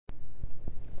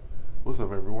What's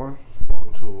up, everyone?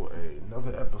 Welcome to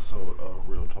another episode of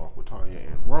Real Talk with Tanya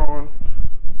and Ron.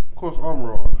 Of course, I'm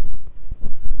Ron.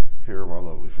 Here, my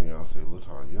lovely fiance,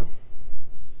 LaTanya.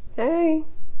 Hey.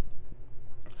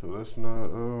 So let's not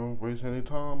waste any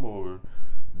time or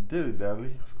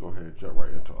dilly-dally. Let's go ahead and jump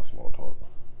right into our small talk.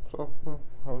 So,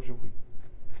 how was your week?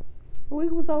 The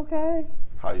week was okay.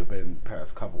 How you been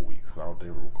past couple weeks? I don't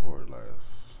think we recorded last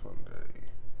Sunday.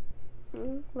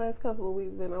 Last couple of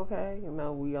weeks been okay. You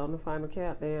know, we on the final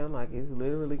countdown. Like, it's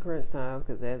literally crunch time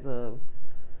because as of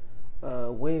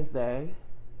Wednesday,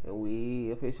 and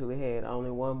we officially had only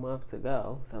 1 month to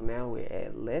go. So now we're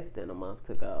at less than a month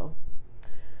to go.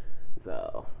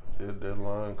 So. The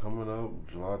deadline coming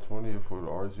up July 20th for the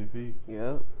RSVP.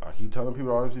 Yep. I keep telling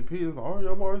people RSVP is alright.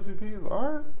 I'm RSVP is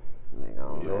alright.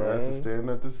 Your ass is standing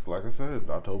at this. Like I said,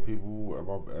 I told people at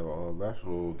my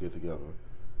bachelor get together.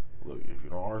 Look, if you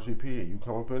don't RSVP and you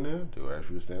come up in there, they'll ask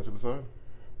you to stand to the side.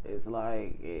 It's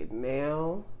like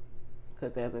now,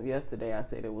 because as of yesterday, I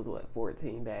said it was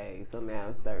 14 days. So now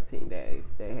it's 13 days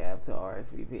they have to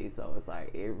RSVP. So it's like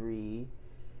every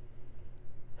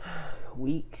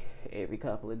week, every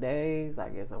couple of days, I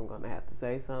guess I'm going to have to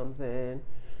say something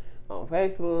on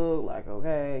Facebook, like,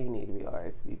 okay, you need to be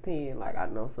RSVPing. Like, I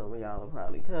know some of y'all are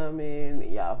probably coming,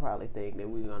 and y'all probably think that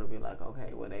we're going to be like,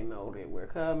 okay, well, they know that we're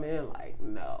coming. Like,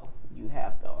 no, you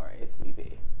have to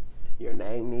RSVP. Your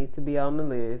name needs to be on the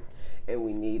list, and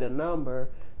we need a number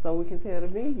so we can tell the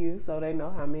venue so they know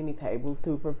how many tables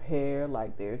to prepare.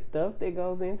 Like, there's stuff that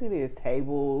goes into this.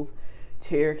 Tables,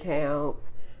 chair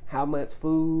counts, how much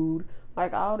food,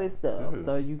 like all this stuff.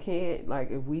 So you can't,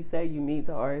 like, if we say you need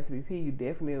to RSVP, you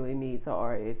definitely need to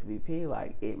RSVP.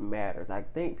 Like, it matters. I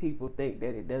think people think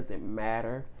that it doesn't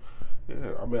matter.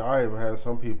 Yeah, I mean, I even had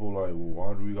some people like, well,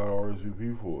 why do we got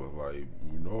RSVP for? Like,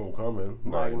 you know I'm coming.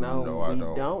 Like, no,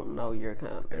 we don't know you're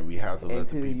coming. And we have to let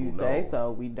the people know. Until you say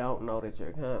so, we don't know that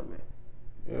you're coming.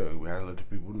 Yeah, we had to let the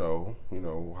people know,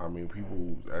 how many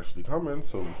people actually coming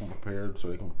so we can prepare, so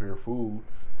they can prepare food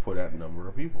for that number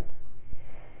of people.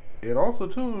 And also,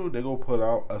 too, they go put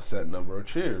out a set number of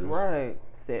chairs. Right.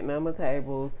 Set number of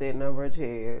tables, set number of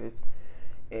chairs.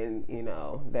 And,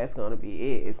 that's going to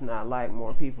be it. It's not like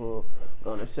more people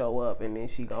going to show up and then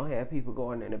she going to have people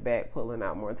going in the back pulling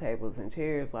out more tables and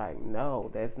chairs. Like,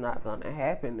 no, that's not going to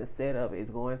happen. The setup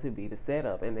is going to be the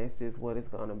setup, and that's just what it's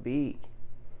going to be.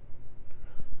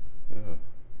 Yeah.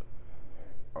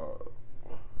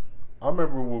 I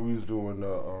remember when we was doing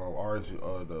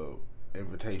the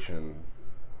invitation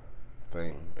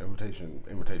thing,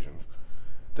 invitations.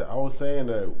 That I was saying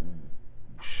that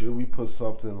should we put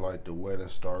something like the wedding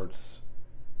starts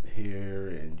here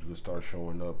and you can start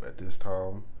showing up at this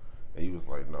time, and he was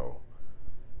like, no,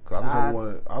 because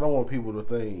I don't want people to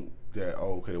think that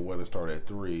the wedding start at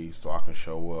 3, so I can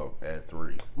show up at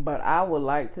 3. But I would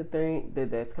like to think that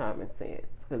that's common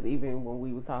sense, because even when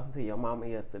we was talking to your mama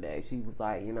yesterday, she was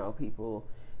like, people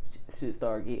should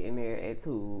start getting there at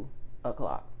 2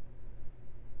 o'clock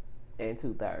and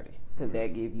 2:30, because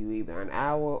that give you either an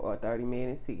hour or 30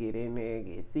 minutes to get in there,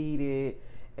 get seated,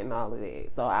 and all of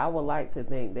that. So I would like to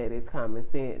think that it's common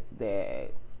sense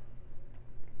that,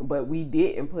 but we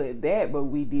didn't put that, but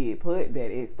we did put that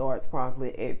it starts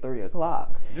promptly at 3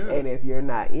 o'clock. Yeah. And if you're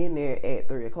not in there at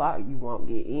 3 o'clock, you won't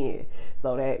get in.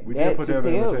 So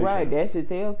that should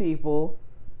tell people,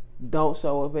 don't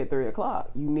show up at 3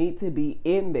 o'clock. You need to be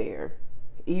in there.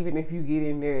 Even if you get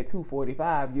in there at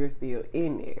 2:45, you're still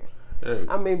in there. Hey.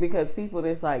 I mean, because people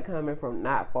that's like coming from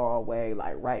not far away,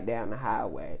 like right down the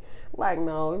highway, like,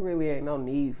 no, it really ain't no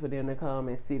need for them to come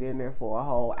and sit in there for a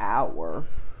whole hour.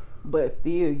 But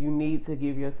still, you need to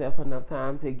give yourself enough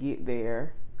time to get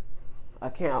there,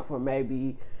 account for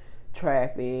maybe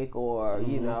traffic or,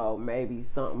 maybe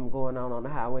something going on the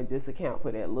highway, just account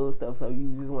for that little stuff. So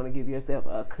you just want to give yourself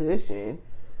a cushion.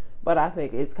 But I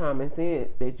think it's common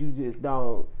sense that you just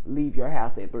don't leave your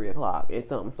house at 3 o'clock if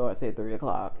something starts at 3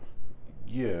 o'clock.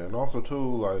 Yeah, and also,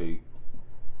 too, like,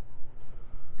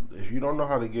 if you don't know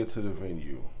how to get to the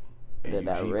venue, and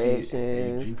the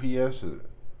directions,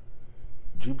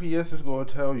 GPS is going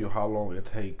to tell you how long it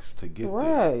takes to get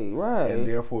there. Right. And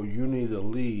therefore, you need to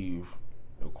leave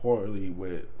accordingly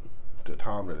with the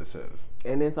time that it says.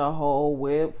 And it's a whole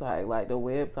website. Like, the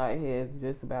website has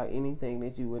just about anything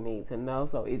that you would need to know,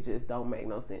 so it just don't make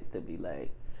no sense to be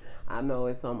late. I know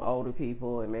it's some older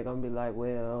people, and they're going to be like,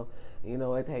 well,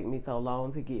 it take me so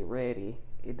long to get ready.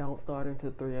 It don't start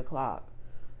until 3 o'clock.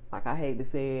 Like, I hate to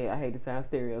say it, I hate to sound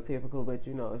stereotypical, but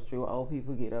it's true. Old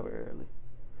people get up early.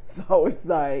 So it's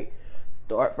like,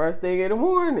 start first thing in the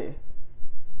morning.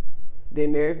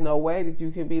 Then there's no way that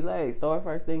you can be late. Start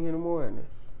first thing in the morning.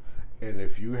 And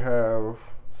if you have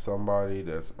somebody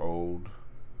that's old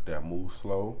that moves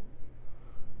slow,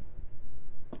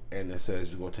 and it says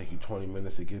it's gonna take you 20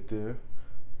 minutes to get there,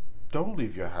 don't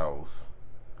leave your house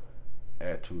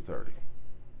at 2:30.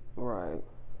 Right.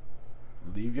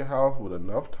 Leave your house with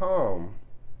enough time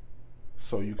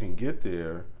so you can get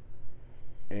there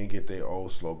and get their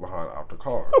old slow behind out the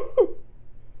car.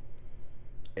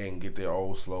 And get their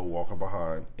old slow walking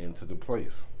behind into the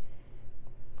place.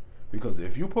 Because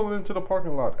if you pull into the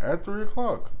parking lot at 3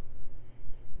 o'clock,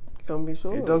 You're gonna be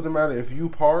sure. it doesn't matter if you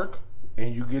park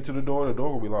and you get to the door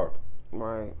will be locked.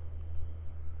 Right.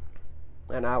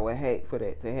 And I would hate for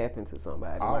that to happen to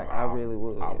somebody. I really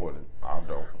would. I wouldn't. I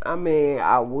don't. I mean,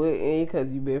 I wouldn't,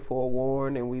 because you've been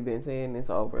forewarned and we've been saying this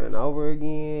over and over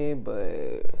again,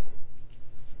 but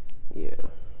yeah.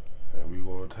 And we're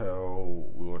gonna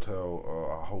tell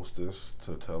our hostess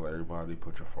to tell everybody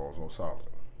put your phones on silent.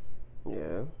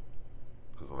 Yeah.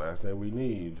 Because the last thing we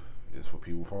need is for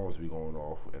people's phones to be going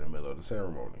off in the middle of the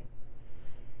ceremony.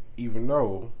 Even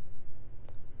though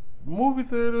movie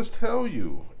theaters tell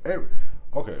you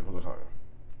okay, hold on time.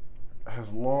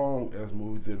 As long as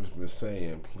movie theaters been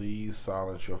saying, please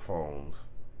silence your phones,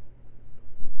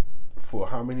 for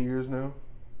how many years now?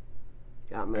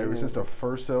 I mean, Ever since the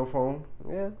first cell phone?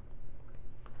 Yeah.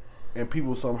 And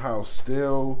people somehow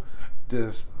still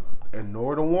just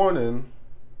ignore the warning,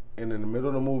 and in the middle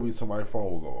of the movie, somebody's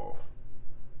phone will go off.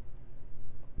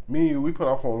 Me and you, we put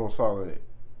our phones on silent.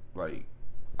 Like,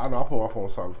 I know I put my phone on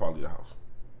silent before I leave the house.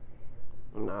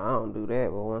 No, I don't do that,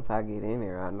 but once I get in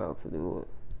there, I know to do it.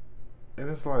 And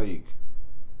it's like,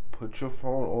 put your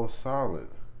phone on silent.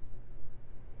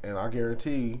 And I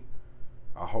guarantee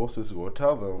our hostess is going to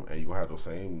tell them, and you're going to have those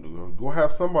same, you're going to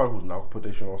have somebody who's not going to put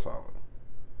their shit on silent.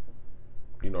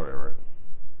 You know that, right?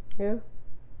 Yeah.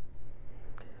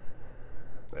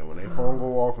 And when their phone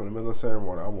go off in the middle of the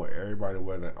ceremony, I want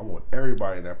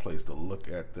everybody in that place to look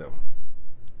at them.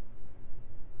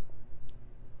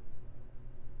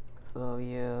 So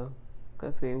yeah,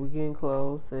 like I said, we're getting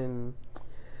close and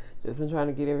just been trying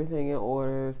to get everything in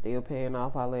order. Still paying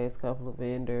off our last couple of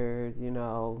vendors,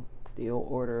 still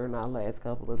ordering our last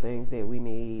couple of things that we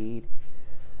need.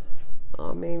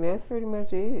 I mean, that's pretty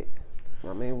much it.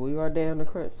 I mean, we are down to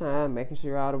crunch time, making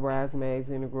sure all the bridesmaids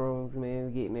and the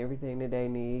groomsmen getting everything that they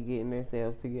need, getting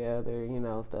themselves together,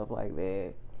 stuff like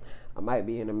that. I might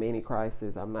be in a mini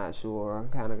crisis. I'm not sure.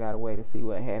 I kind of got to wait to see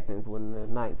what happens when the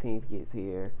 19th gets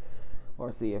here,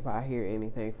 or see if I hear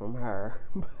anything from her.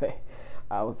 But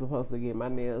I was supposed to get my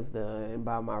nails done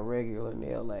by my regular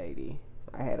nail lady.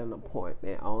 I had an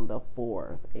appointment on the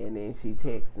 4th, and then she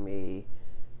texted me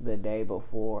the day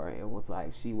before and was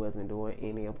like she wasn't doing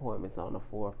any appointments on the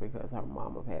 4th because her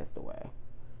mama passed away.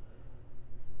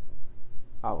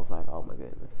 I was like, oh my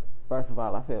goodness. First of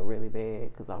all, I felt really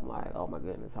bad because I'm like, oh my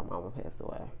goodness, her mama passed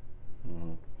away.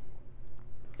 Mm-hmm.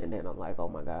 And then I'm like, oh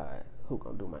my God, who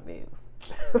gonna do my nails?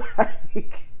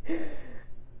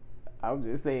 I'm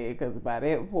just saying, because by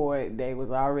that point, they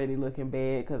was already looking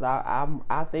bad, because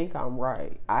I think I'm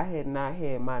right. I had not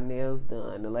had my nails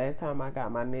done. The last time I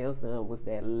got my nails done was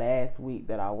that last week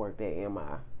that I worked at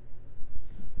MI.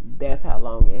 That's how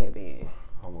long it had been.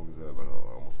 How long is that? Like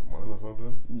almost a month or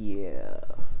something? Yeah.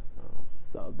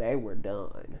 So they were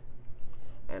done.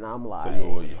 And I'm like...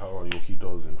 So how long you keep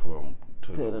those in from?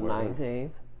 To the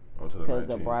 19th. Because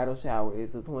the bridal shower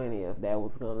is the 20th.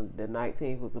 The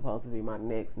 19th was supposed to be my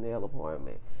next nail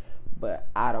appointment. But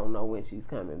I don't know when she's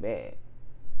coming back.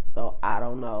 So I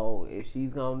don't know if she's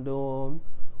going to do them,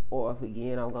 or if,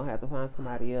 again, I'm going to have to find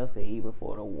somebody else. And even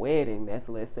for the wedding, that's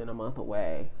less than a month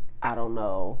away. I don't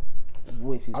know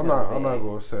when she's coming back. I'm not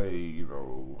going to say,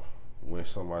 when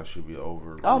somebody should be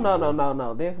over. Oh, no,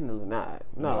 definitely not.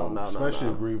 No.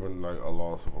 Especially grieving like a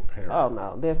loss of a parent. Oh,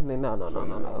 no, definitely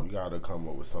no. You got to come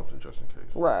up with something just in case.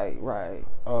 Right.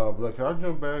 But can I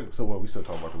jump back? So we still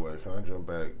talking about the wedding. Can I jump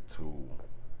back to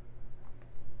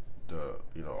the,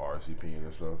 RSVP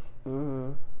and stuff?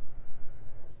 Mm-hmm.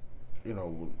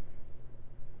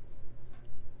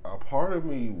 A part of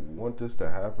me want this to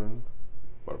happen,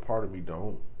 but a part of me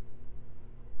don't.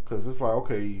 Because it's like,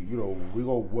 okay, we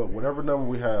go, whatever number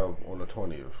we have on the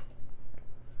 20th,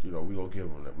 we gonna give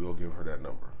them that. We gonna give her that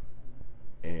number.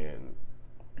 And,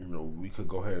 we could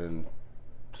go ahead and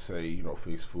say,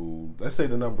 fix food. Let's say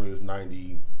the number is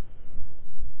 90.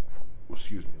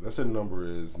 Excuse me. Let's say the number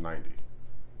is 90.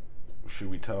 Should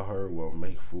we tell her, well,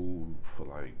 make food for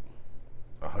like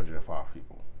 105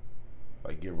 people?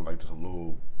 Like, give them like just a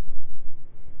little,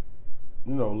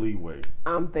 leeway.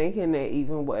 I'm thinking that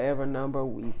even whatever number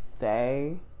we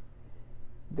say,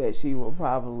 that she will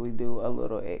probably do a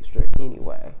little extra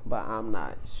anyway, but I'm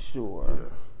not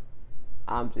sure.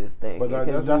 I'm just thinking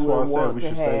because that's you why I would said want we to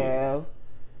should say it. have,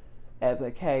 as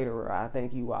a caterer, I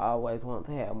think you will always want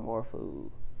to have more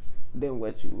food than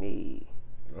what you need.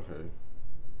 Okay.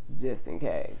 Just in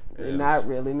case. And not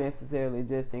really necessarily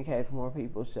just in case more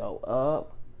people show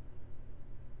up,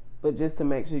 but just to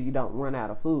make sure you don't run out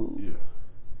of food.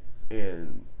 Yeah.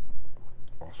 And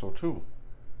also too,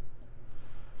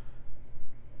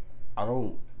 I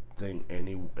don't think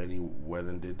any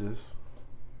wedding did this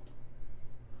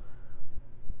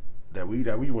that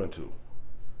we went to.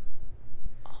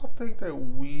 I think that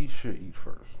we should eat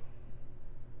first.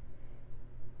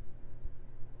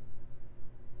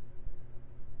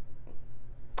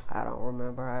 I don't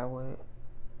remember how it went.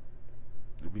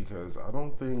 Because I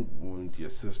don't think when your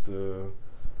sister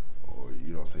or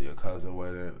say your cousin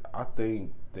wedding, I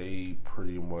think they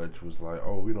pretty much was like,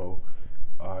 oh,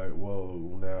 all right,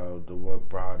 well now the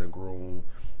bride and groom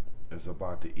is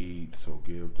about to eat, so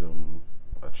give them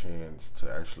a chance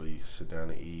to actually sit down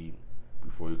and eat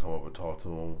before you come up and talk to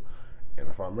them. And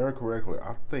if I remember correctly,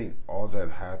 I think all that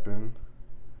happened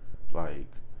like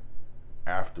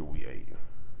after we ate.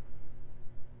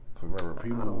 Remember,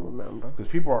 people. I don't remember.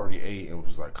 Because people already ate and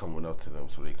was like coming up to them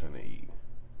so they couldn't eat.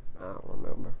 I don't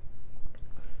remember.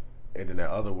 And then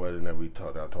that other wedding that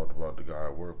I talked about, the guy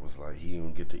at work was like, he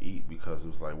didn't get to eat because it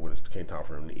was like when it came time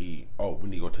for him to eat, oh, we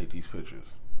need to go take these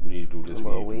pictures. We need to do this.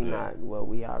 Well,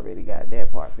 we already got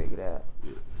that part figured out.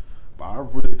 Yeah. But I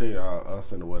really think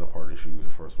us in the wedding party should be the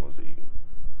first ones to eat.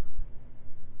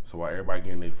 So while everybody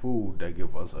getting their food, they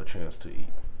give us a chance to eat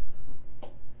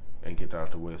and get that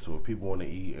out the way. So if people want to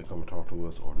eat and come and talk to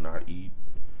us or not eat,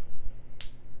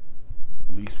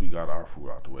 at least we got our food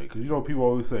out the way. Because people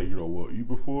always say, well, eat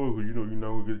before because you're not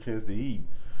going to get a chance to eat.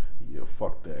 Yeah,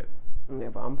 fuck that. And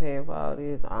if I'm paying for all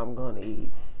this, I'm going to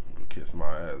eat. You kiss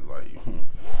my ass like,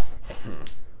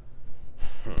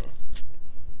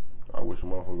 I wish a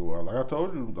motherfucker would. Like I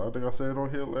told you, I think I said it on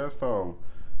here last time.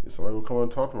 If somebody would come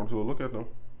and talk to them, to look at them.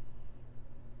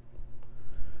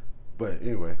 But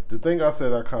anyway, the thing I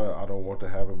said I don't want to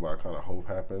happen, but I kind of hope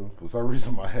happen. For some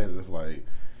reason, in my head is like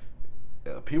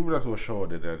people that's gonna show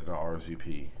that they're the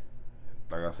RSVP.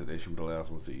 Like I said, they should be the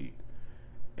last ones to eat,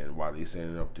 and while they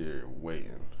standing up there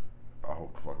waiting, I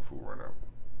hope the fucking food run out.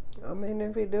 I mean,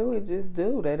 if it do, it just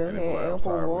do. They done had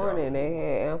ample warning. They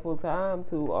had ample time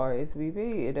to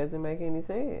RSVP. It doesn't make any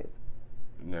sense.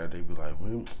 Now they be like,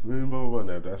 when blah blah blah.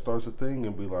 Now that starts a thing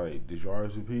and be like, did you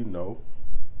RSVP? No.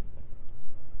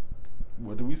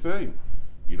 What do we say?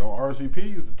 You don't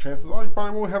RSVP, chances are you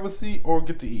probably won't have a seat or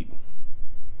get to eat.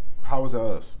 How is that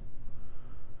us?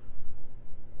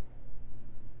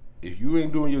 If you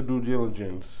ain't doing your due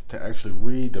diligence to actually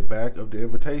read the back of the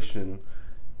invitation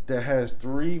that has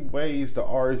 3 ways to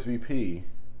RSVP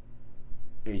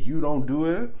and you don't do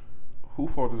it, whose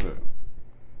fault is that?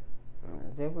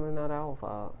 Definitely not our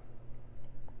fault.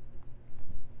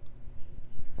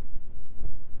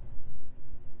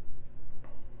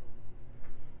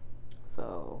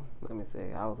 So, let me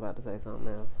see. I was about to say something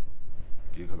else.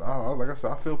 Yeah, because like I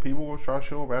said, I feel people will try to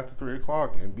show up after 3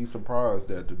 o'clock and be surprised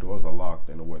that the doors are locked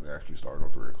and the wedding actually started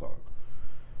on 3 o'clock.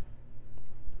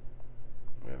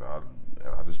 And I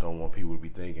just don't want people to be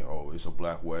thinking, oh, it's a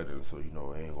black wedding, so it ain't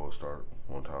going to start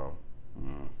on time.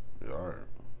 Yeah, all right.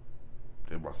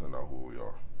 They must know who we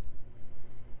are.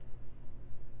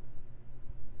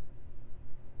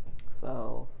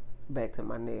 So, back to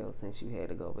my nails since you had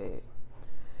to go back.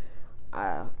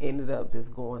 I ended up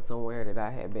just going somewhere that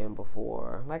I had been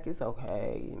before. Like, it's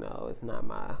okay, it's not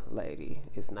my lady.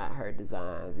 It's not her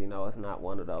designs, it's not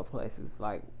one of those places.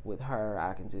 Like, with her,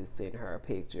 I can just send her a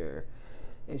picture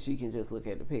and she can just look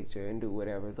at the picture and do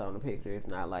whatever's on the picture. It's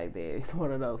not like that. It's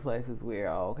one of those places where,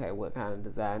 okay, what kind of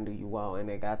design do you want? And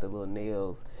they got the little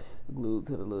nails glued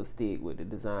to the little stick with the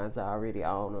designs already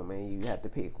on them, and you have to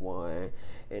pick one.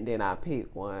 And then I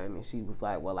picked one, and she was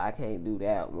like, well, I can't do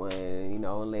that one,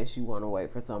 unless you want to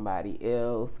wait for somebody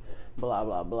else, blah,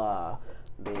 blah, blah.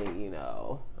 Then,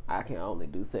 I can only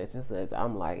do such and such.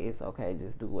 I'm like, it's okay,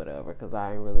 just do whatever, because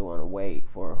I ain't really want to wait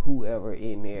for whoever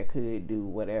in there could do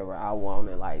whatever I want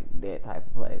in, like, that type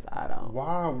of place. I don't.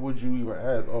 Why would you even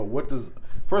ask? Oh, what does...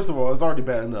 First of all, it's already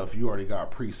bad enough you already got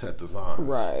preset designs.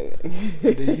 Right.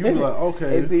 And then you be like,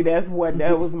 okay. And see, that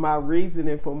was my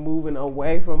reasoning for moving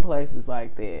away from places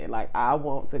like that. Like, I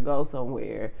want to go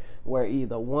somewhere where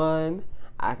either one,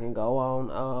 I can go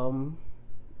on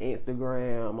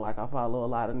Instagram, like I follow a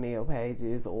lot of nail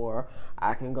pages, or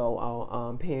I can go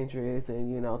on Pinterest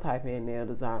and type in nail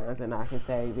designs and I can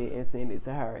save it and send it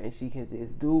to her and she can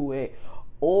just do it.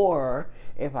 Or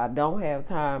if I don't have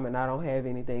time and I don't have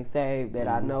anything saved that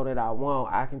I know that I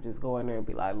want, I can just go in there and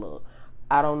be like, look,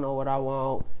 I don't know what I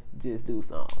want. just do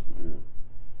something. Yeah.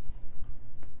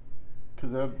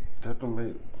 Cause that don't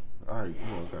make. All right,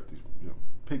 come on, got these.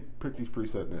 Pick these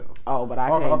preset nails. Oh, but I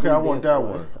can't. Okay, do I want this that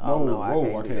one. No, I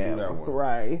can't do that one.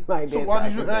 Right. Like so why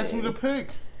did you ask me to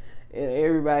pick? And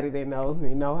everybody that knows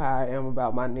me know how I am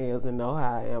about my nails and know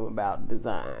how I am about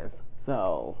designs.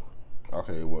 So.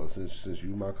 Okay, well, since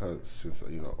you my since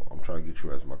I'm trying to get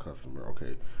you as my customer.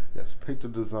 Okay, yes, pick the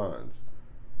designs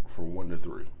from 1 to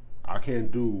 3. I can't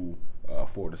do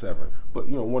 4 to 7, but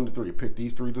 1 to 3. Pick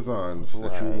these 3 designs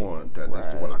that you want.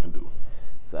 That's what I can do.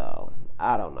 So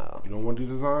I don't know. You don't want these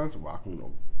designs? Well, I can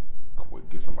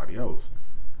get somebody else.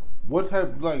 What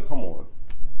type? Like, come on.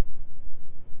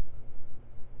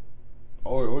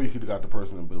 Or you could have got the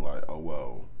person and be like, oh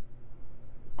well,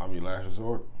 I'm your last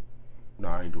resort. No,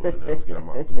 I ain't doing it. Let's get them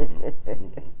out.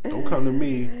 Don't come to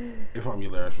me if I'm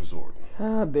your last resort.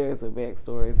 There's a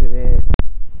backstory to that.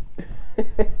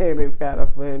 And it's kind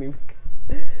of funny.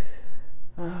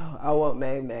 I won't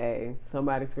name names.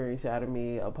 Somebody screenshotted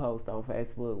me a post on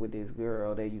Facebook with this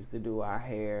girl that used to do our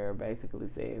hair, basically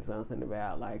saying something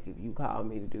about, like, if you call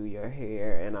me to do your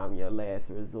hair and I'm your last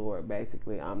resort,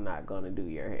 basically I'm not going to do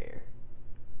your hair.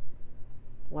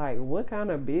 Like, what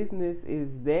kind of business is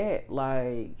that?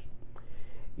 Like,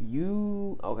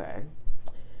 okay.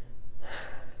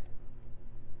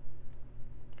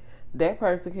 That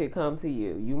person could come to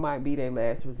you. You might be their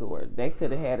last resort. They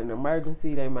could have had an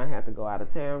emergency. They might have to go out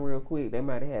of town real quick. They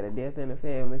might have had a death in the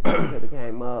family. Something could have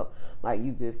came up. Like,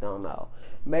 you just don't know.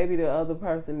 Maybe the other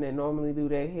person that normally do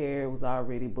their hair was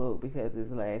already booked because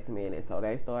it's last minute. So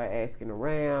they started asking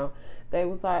around. They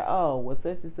was like, oh, well,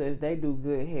 such and such, they do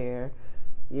good hair.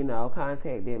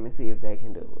 Contact them and see if they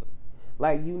can do it.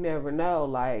 Like, you never know.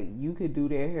 Like, you could do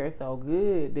their hair so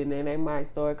good, then they might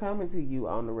start coming to you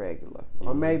on the regular. Mm-hmm.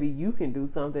 Or maybe you can do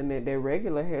something that their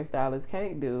regular hairstylist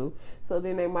can't do, so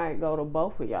then they might go to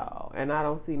both of y'all. And I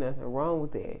don't see nothing wrong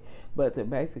with that. But to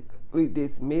basically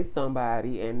dismiss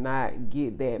somebody and not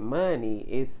get that money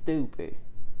is stupid.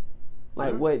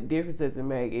 Like, what difference does it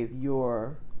make if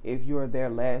you're their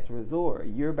last resort?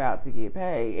 You're about to get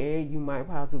paid, and you might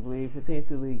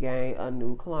potentially gain a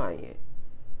new client.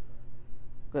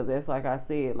 Because that's like I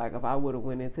said, like, if I would have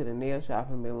went into the nail shop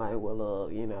and been like, well,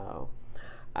 look,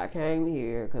 I came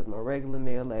here because my regular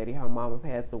nail lady, her mama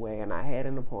passed away, and I had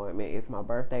an appointment. It's my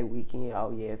birthday weekend.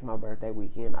 Oh, yeah, it's my birthday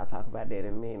weekend. I'll talk about that in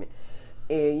a minute.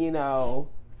 And,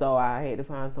 so I had to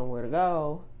find somewhere to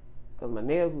go because my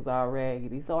nails was all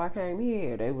raggedy. So I came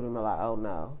here. They would have been like, oh,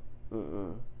 no.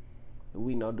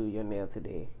 We no do your nail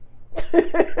today.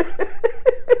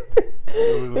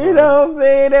 You know what I'm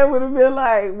saying? That would have been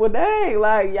like, well, dang,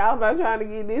 like, y'all not trying to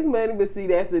get this money. But see,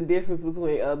 that's the difference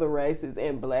between other races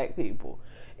and black people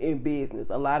in business.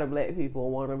 A lot of black people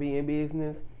want to be in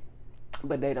business,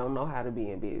 but they don't know how to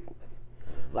be in business.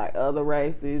 Like other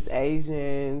races,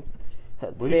 Asians,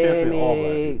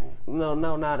 Hispanics. No,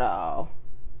 not all.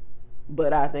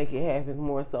 But I think it happens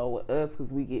more so with us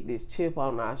because we get this chip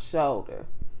on our shoulder.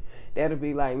 That'll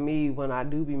be like me when I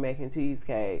do be making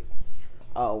cheesecakes.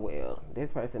 Oh, well,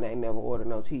 this person ain't never ordered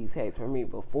no cheesecakes from me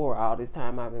before. All this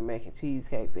time I've been making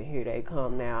cheesecakes, and here they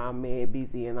come now. I'm mad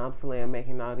busy, and I'm still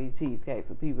making all these cheesecakes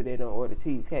for people that don't order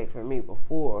cheesecakes from me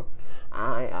before.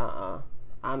 I'm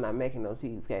not making no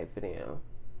cheesecake for them.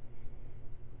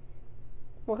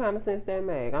 What kind of sense that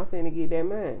make? I'm finna get that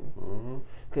money.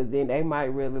 Because then they might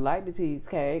really like the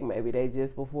cheesecake. Maybe they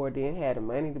just before then had the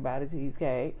money to buy the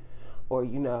cheesecake. Or,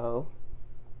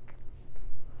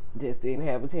 just didn't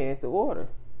have a chance to order.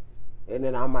 And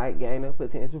then I might gain a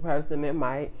potential person that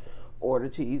might order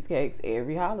cheesecakes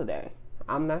every holiday.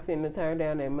 I'm not finna turn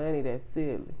down that money. That's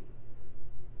silly.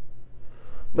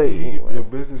 But anyway. Your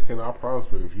business cannot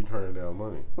prosper if you turn down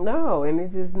money. No, and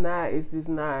it's just not.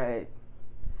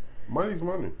 Money's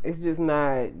money. It's just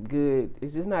not good.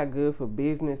 It's just not good for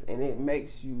business, and it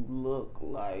makes you look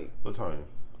like LaTanya.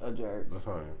 A jerk.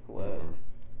 LaTanya. What?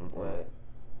 What?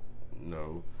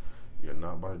 No. You're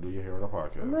not about to do your hair on a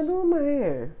podcast. I'm not doing my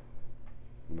hair.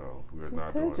 No, we're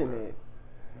not doing that. It.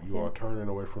 You are turning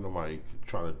away from the mic,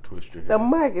 trying to twist your hair. The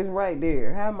mic is right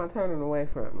there. How am I turning away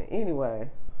from it? Anyway.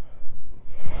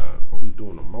 Always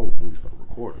doing the most when we start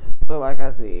recording. So, like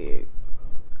I said,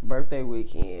 birthday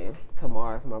weekend.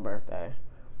 Tomorrow's my birthday.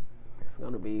 It's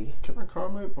gonna be. Can I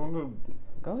comment on the?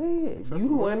 Go ahead. You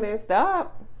the one that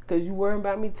stopped because you worried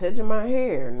about me touching my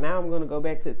hair. Now I'm gonna go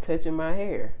back to touching my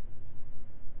hair.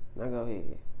 Now go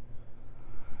ahead.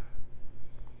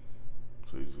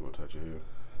 So you just gonna touch your hair?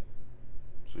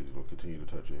 So you just gonna continue to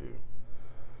touch your hair?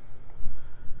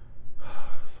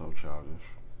 So childish.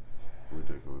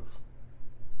 Ridiculous.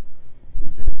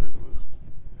 Ridiculous.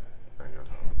 I ain't got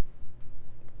time.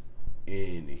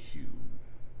 Anywho,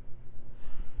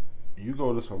 you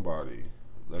go to somebody,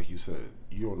 like you said,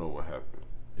 you don't know what happened.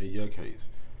 In your case,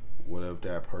 what if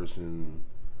that person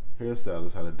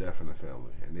hairstylist had a death in the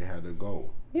family and they had to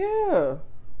go? Yeah.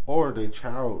 Or their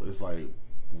child is like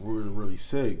really, really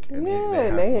sick and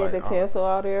they had to cancel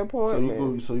all their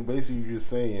appointments. So you basically you're just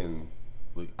saying,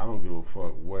 like, I don't give a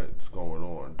fuck what's going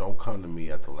on. Don't come to me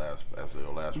at your last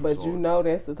resort. But you know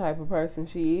that's the type of person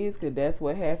she is, because that's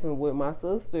what happened with my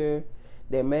sister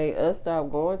that made us stop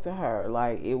going to her.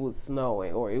 Like, it was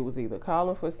snowing, or it was either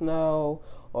calling for snow,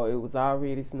 or it was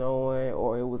already snowing,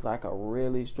 or it was like a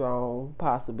really strong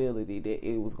possibility that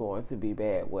it was going to be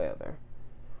bad weather.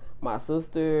 My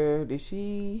sister, I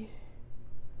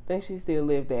think she still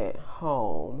lived at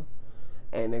home,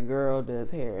 and the girl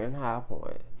does hair in High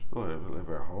Point. Still live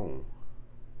at home?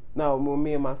 No, when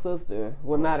me and my sister,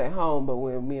 well, not at home, but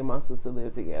when me and my sister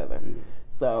lived together. Yeah.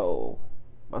 So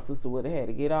my sister would have had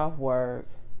to get off work.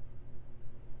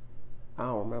 I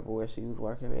don't remember where she was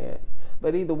working at.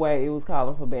 But either way, it was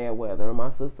calling for bad weather. And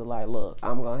my sister like, look,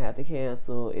 I'm going to have to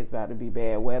cancel. It's about to be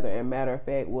bad weather. And matter of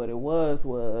fact, what it was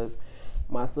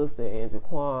my sister and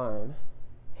Jaquan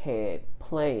had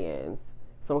plans,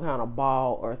 some kind of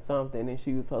ball or something, and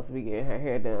she was supposed to be getting her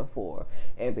hair done for.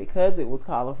 And because it was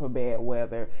calling for bad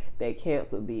weather, they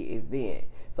canceled the event.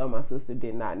 So my sister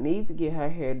did not need to get her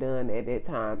hair done at that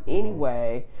time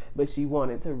anyway, but she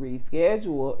wanted to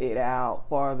reschedule it out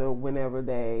farther whenever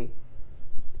they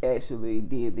actually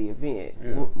did the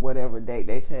event, whatever date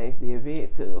they changed the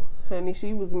event to. Honey,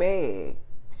 she was mad.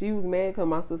 She was mad because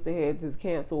my sister had to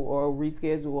cancel or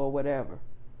reschedule or whatever.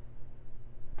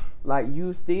 Like,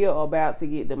 you still about to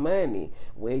get the money.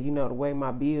 Well, you know, the way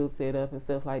my bills set up and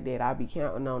stuff like that, I be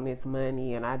counting on this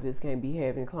money, and I just can't be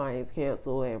having clients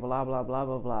cancel and blah, blah, blah,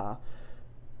 blah, blah.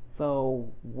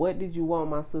 So what did you want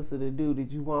my sister to do?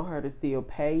 Did you want her to still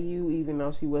pay you even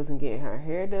though she wasn't getting her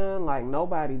hair done? Like,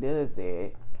 nobody does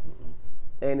that.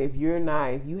 And if you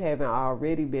haven't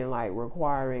already been, like,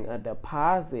 requiring a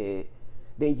deposit,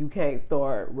 then you can't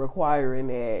start requiring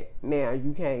that now.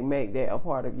 You can't make that a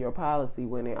part of your policy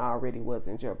when it already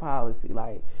wasn't your policy.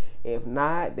 Like, if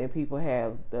not, then people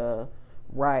have the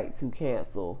right to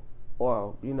cancel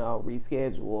or,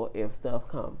 reschedule if stuff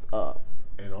comes up.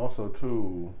 And also,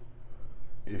 too,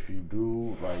 if you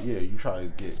do, you try to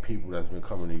get people that's been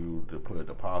coming to you to put a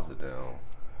deposit down,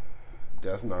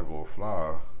 that's not going to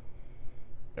fly.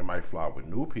 It might fly with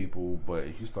new people, but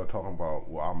if you start talking about,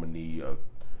 well, I'm going to need a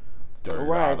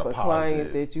 $30 deposit. For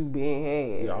clients that you been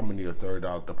had. Yeah, I'm gonna need a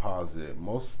 $30 deposit.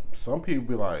 Some people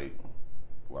be like,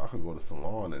 well, I could go to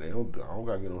salon and I don't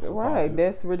gotta get no deposit. Right,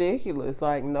 that's ridiculous.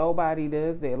 Like, nobody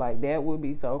does that. Like, that would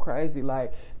be so crazy.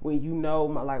 Like, when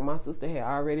my sister had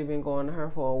already been going to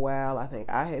her for a while. I think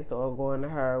I had started going to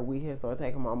her. We had started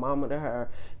taking my mama to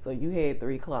her. So you had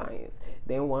 3 clients.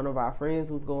 Then one of our friends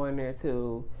was going there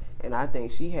too. And I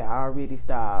think she had already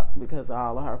stopped because of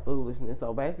all of her foolishness.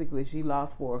 So basically, she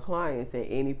lost 4 clients, and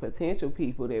any potential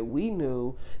people that we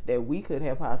knew that we could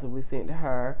have possibly sent to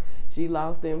her, she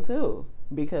lost them too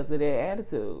because of their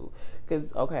attitude. Because,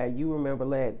 okay, you remember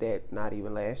not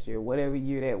even last year, whatever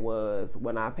year that was,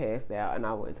 when I passed out and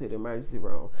I went to the emergency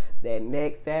room. That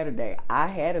next Saturday, I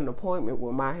had an appointment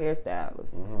with my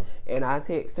hairstylist. And I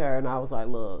texted her and I was like,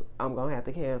 look, I'm going to have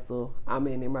to cancel. I'm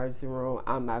in the emergency room.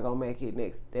 I'm not going to make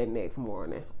it that next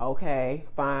morning. Okay,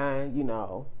 fine,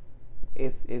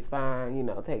 it's fine,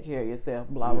 take care of yourself,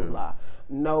 blah, blah, blah.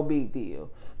 No big deal.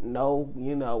 No,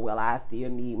 well, I still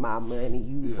need my money.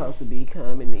 You supposed to be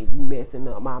coming and you messing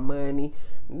up my money.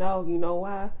 No, you know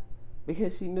why?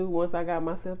 Because she knew once I got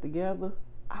myself together,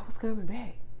 I was coming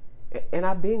back. And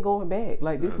I've been going back.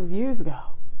 Like, this was years ago.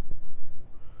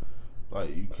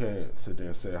 Like, you can't sit there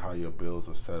and say how your bills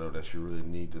are settled, that you really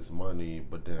need this money,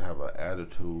 but then have an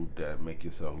attitude that make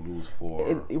yourself lose for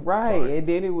right. clients. And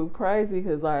then it was crazy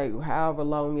because, like, however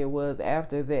long it was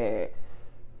after that,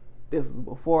 this was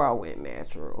before I went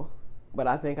natural. But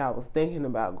I think I was thinking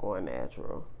about going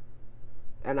natural.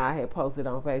 And I had posted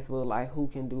on Facebook, like, who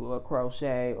can do a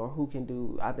crochet or who can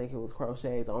do, I think it was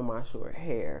crochets on my short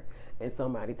hair. And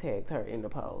somebody tagged her in the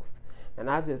post. And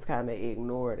I just kind of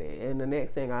ignored it. And the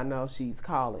next thing I know, she's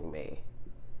calling me.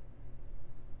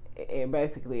 And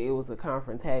basically, it was a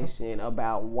confrontation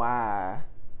about why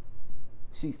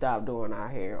she stopped doing our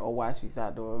hair or why she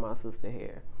stopped doing my sister's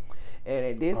hair. And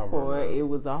at this point, it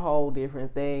was a whole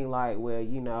different thing. Like,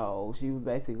 well, she was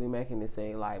basically making it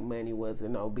seem like money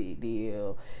wasn't no big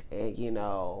deal. And,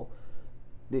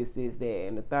 this, that,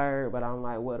 and the third. But I'm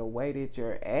like, well, the way that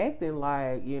you're acting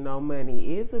like,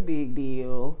 money is a big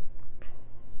deal.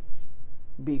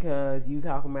 Because you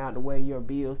talking about the way your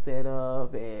bill set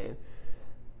up and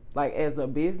Like as a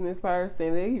business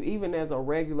person, even as a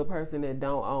regular person that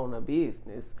don't own a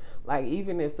business, like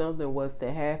even if something was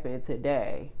to happen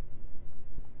today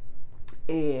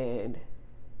and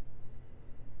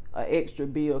an extra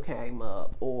bill came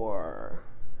up, or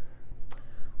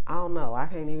I don't know, I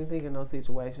can't even think of no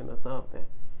situation or something,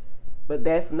 but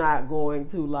that's not going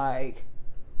to like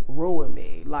ruin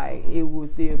me. Like it will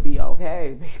still be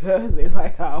okay because it's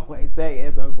like I always say,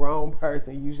 as a grown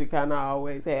person, you should kind of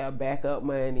always have backup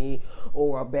money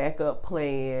or a backup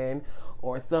plan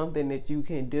or something that you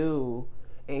can do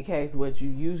in case what you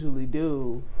usually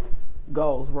do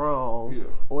goes wrong, Yeah.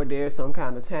 or there's some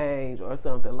kind of change or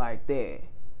something like that.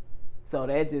 So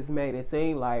that just made it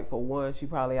seem like, for one, she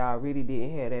probably already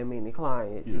didn't have that many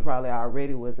clients. Yeah. She probably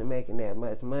already wasn't making that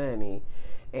much money.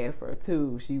 And for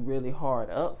two, she really hard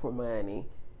up for money.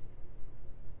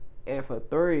 And for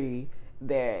three,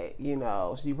 that, you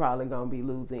know, she probably going to be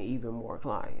losing even more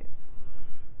clients.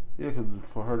 Yeah, because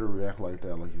for her to react like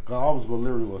that, like, I was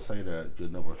literally going to say that your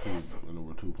number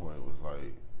two point was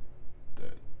like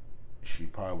that she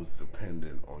probably was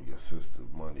dependent on your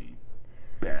sister's money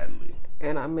badly.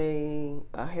 And I mean,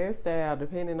 a hairstyle,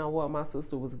 depending on what my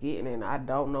sister was getting, and I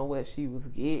don't know what she was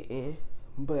getting,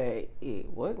 but it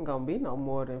wasn't gonna be no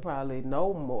more than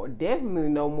definitely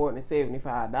no more than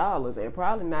 $75, and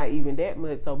probably not even that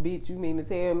much. So, bitch, you mean to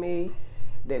tell me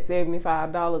that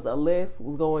 $75 or less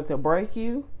was going to break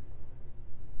you?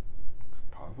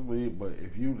 Possibly, but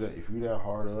if you that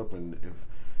hard up, and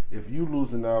if you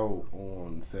losing out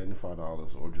on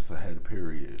 $75 or just a head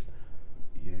period,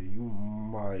 yeah, you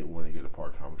might want to get a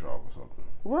part-time job or something,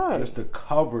 right? Just to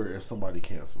cover if somebody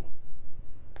cancel.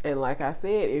 And like I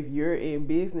said, if you're in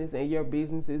business and your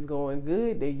business is going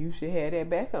good, then you should have that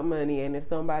backup money. And if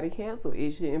somebody cancel,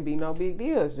 it shouldn't be no big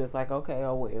deal. It's just like, okay,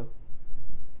 oh well,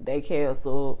 they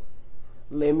canceled.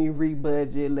 Let me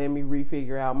rebudget. Let me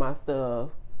refigure out my stuff.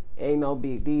 Ain't no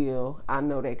big deal. I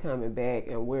know they coming back,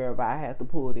 and wherever I have to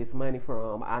pull this money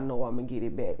from, I know I'm gonna get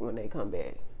it back when they come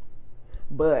back.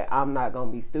 But I'm not gonna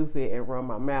be stupid and run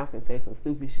my mouth and say some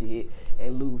stupid shit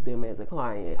and lose them as a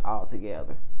client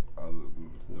altogether.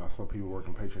 You know, some people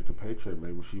working paycheck to paycheck.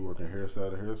 Maybe she working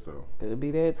hairstyle to hairstyle. Could be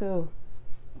that too.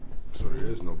 So there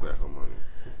is no backup money.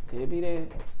 Could be that.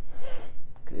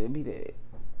 Could be that.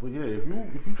 But yeah,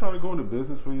 if you trying to go into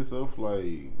business for yourself,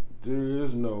 like there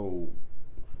is no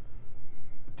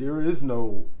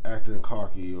acting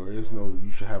cocky, or there's no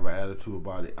you should have an attitude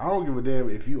about it. I don't give a damn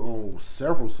if you own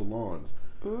several salons.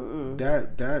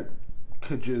 That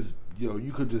could just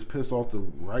you could just piss off the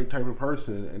right type of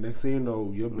person, and next thing you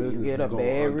know, your business you get is a going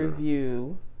bad under.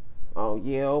 review on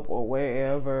Yelp or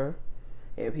wherever,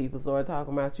 and people start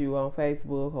talking about you on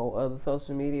Facebook or other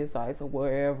social media sites or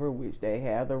wherever, which they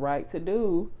have the right to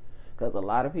do, because a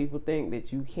lot of people think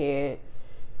that you can't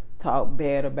talk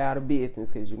bad about a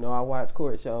business, because I watch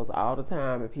court shows all the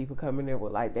time, and people come in there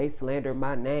with like, they slandered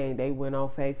my name. They went on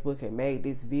Facebook and made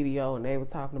this video, and they was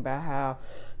talking about how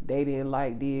they didn't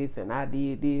like this, and I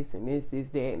did this, and this,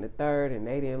 that, and the third, and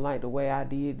they didn't like the way I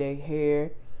did their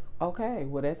hair. Okay,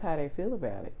 well, that's how they feel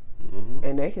about it. Mm-hmm.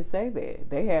 And they can say that.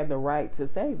 They have the right to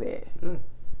say that. Yeah.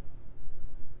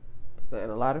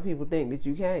 And a lot of people think that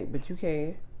you can't, but you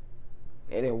can.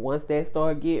 And then once that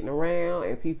start getting around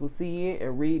and people see it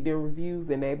and read their reviews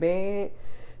and they bad,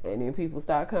 and then people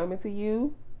start coming to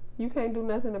you, you can't do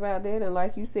nothing about that. And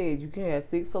like you said, you can have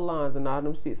 6 salons and all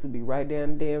them shits will be right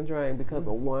down the damn drain because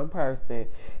of one person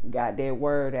got that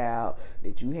word out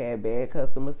that you had bad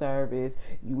customer service,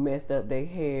 you messed up their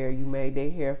hair, you made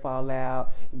their hair fall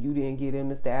out, you didn't get them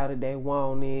the style that they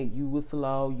wanted, you were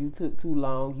slow, you took too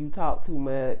long, you talked too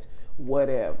much,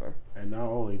 whatever. And not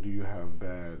only do you have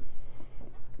bad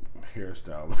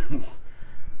hairstylists,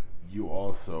 you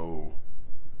also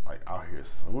like out here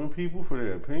suing people for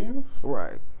their opinions.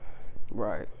 Right.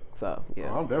 So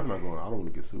yeah, I'm definitely not going. I don't want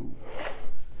to get sued.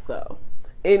 So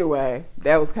anyway,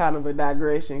 that was kind of a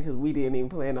digression because we didn't even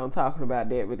plan on talking about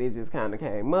that, but it just kind of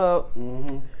came up.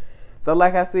 Mm-hmm. So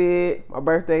like I said, my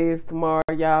birthday is tomorrow.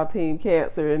 Y'all, Team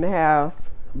Cancer in the house.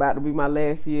 About to be my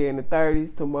last year in the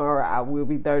 30s. Tomorrow I will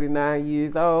be 39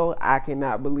 years old. I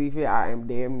cannot believe it. I am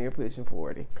damn near pushing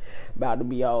 40. About to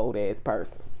be an old ass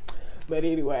person. But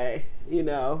anyway,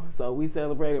 so we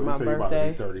celebrated my birthday.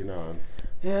 About to be 39.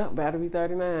 Yeah, about to be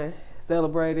 39.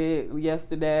 Celebrated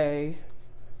yesterday.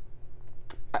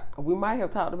 We might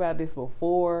have talked about this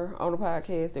before on the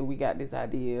podcast, and we got this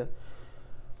idea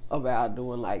about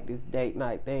doing like this date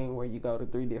night thing where you go to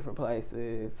 3 different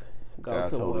places. Go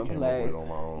to one place.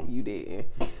 You didn't.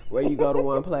 Where you go to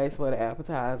one place for the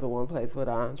appetizer, one place for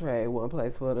the entree, one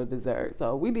place for the dessert.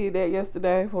 So we did that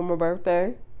yesterday for my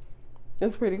birthday.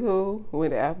 It's pretty cool.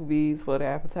 Went to Applebee's for the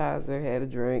appetizer, had a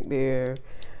drink there.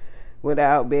 Went to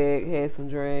Outback, had some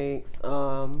drinks,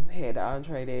 had the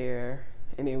entree there.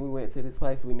 And then we went to this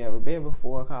place we never been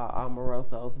before called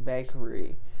Amoroso's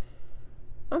Bakery.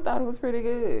 I thought it was pretty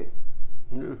good.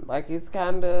 Yeah. Like it's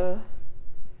kind of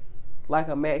like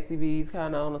a Maxi B's,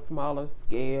 kind of on a smaller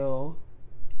scale.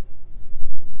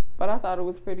 But I thought it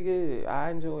was pretty good.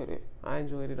 I enjoyed it. I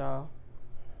enjoyed it all.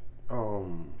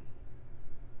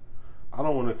 I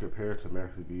don't want to compare it to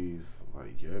Maxi B's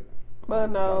like yet. But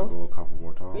Gotta no. go a couple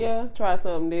more times. Yeah, try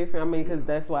something different. I mean, because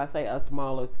that's why I say a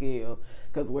smaller scale.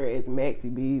 Because whereas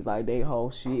Maxi B's, like, they whole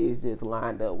shit is just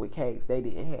lined up with cakes. They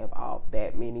didn't have all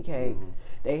that many cakes.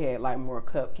 They had, like, more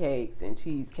cupcakes and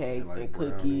cheesecakes like and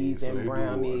cookies brownies. So and they do a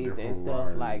brownies different and stuff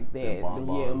variety like than that. Yeah,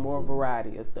 bonbons more and-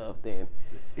 variety of stuff than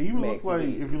It even Maxi looked like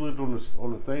B's. if you looked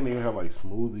on the thing, they have like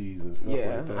smoothies and stuff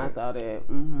yeah, like that. I saw that.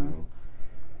 Mm-hmm.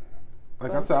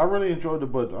 Like I said, I really enjoyed it,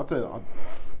 but I'll tell you,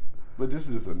 but this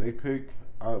is just a nitpick.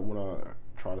 When I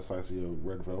tried a slice of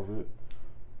red velvet,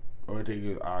 only thing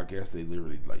is, I guess they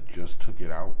literally like just took it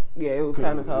out. Yeah, it was 'Cause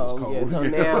kind of it was cold. Yeah, so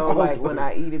Yeah, now, I was like, when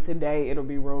I eat it today, it'll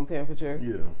be room temperature.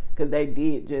 Yeah. Because they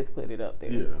did just put it up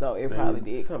there. Yeah. So it They- probably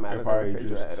did come out They of the probably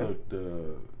refrigerator. just took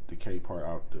the cake part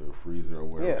out the freezer or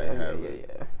wherever yeah, they have it,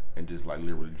 yeah. and just like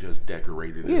literally just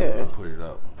decorated it Yeah. and put it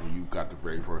up when you got the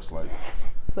very first slice.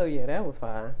 So yeah, that was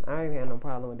fine. I ain't had no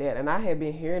problem with that. And I had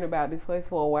been hearing about this place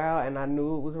for a while, and I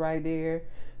knew it was right there,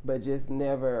 but just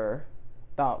never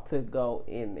thought to go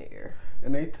in there.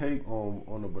 And they take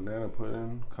on the banana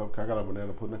pudding cupcake. I got a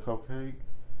banana pudding cupcake,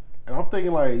 and I'm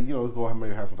thinking like it's gonna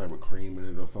maybe have some type of cream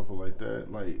in it or something like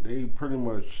that. Like they pretty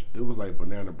much it was like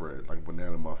banana bread, like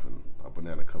banana muffin, a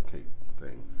banana cupcake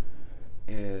thing,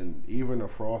 and even the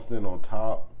frosting on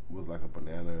top was like a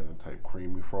banana type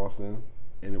creamy frosting,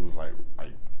 and it was like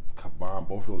combined.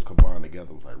 Both of those combined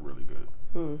together was like really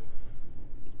good.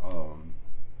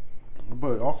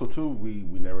 But also too, we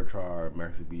never tried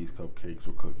Maxi B's cupcakes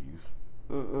or cookies.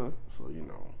 So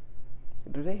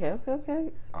Do they have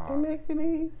cupcakes in Maxi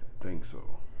B's? think so.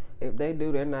 If they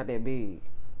do, they're not that big.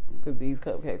 Because these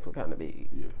cupcakes were kind of big.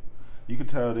 Yeah, you can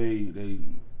tell they.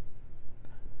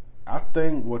 I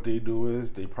think what they do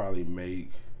is they probably do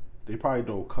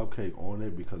a cupcake on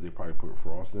it because they probably put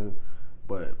frosting,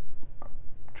 but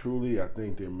truly I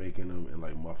think they're making them in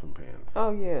like muffin pans.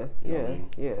 Oh yeah, You know what I mean?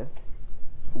 yeah.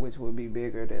 Which would be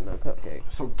bigger than a cupcake.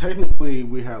 So technically,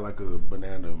 we had like a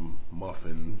banana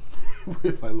muffin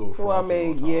with like little frosting. Well, I mean,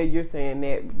 on top. yeah, you're saying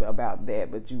that about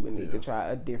that, but you would need to Yeah. try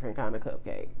a different kind of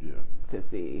cupcake Yeah. to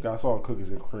see. I saw a cookies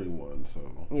and cream one, so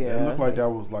Yeah. it looked like that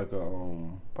was like a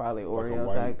Probably like a Oreo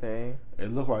white- type thing.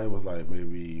 It looked like it was like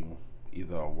maybe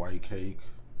either a white cake,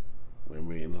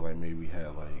 maybe it looked like maybe we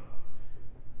had like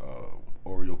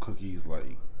Oreo cookies,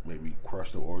 like maybe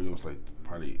crushed the Oreos, like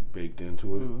probably baked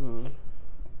into it.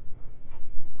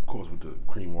 Of course, with the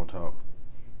cream on top.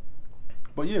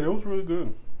 But yeah, it was really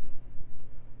good.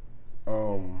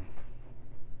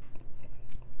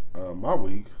 My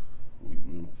week, we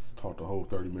talked a whole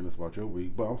 30 minutes about your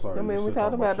week, but I'm sorry. I mean, you we still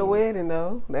talked talk about the your- wedding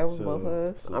though. That was still- both of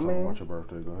us. still I talking mean, about your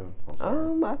birthday. Go ahead. I'm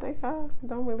sorry. I think I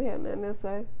don't really have nothing to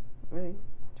say. I mean,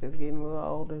 just getting a little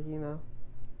older,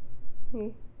 Yeah.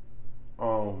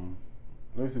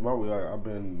 Let me see. My week, I've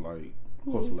been like,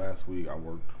 of course, last week I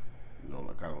worked.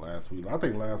 Like kind of last week. I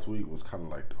think last week was kind of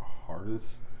like the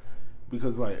hardest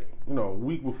because, like, a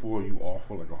week before you off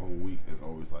for like a whole week is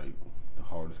always like the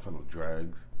hardest, kind of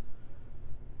drags.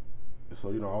 And so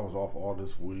I was off all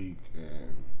this week,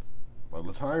 and like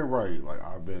Latanya, right? Like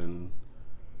I've been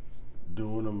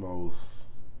doing the most,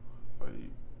 like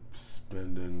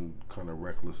spending kind of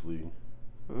recklessly.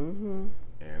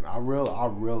 And I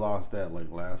realized that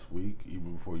like last week,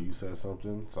 even before you said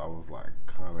something. So I was like,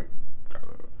 kind of gotta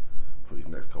for these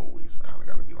next couple weeks, kind of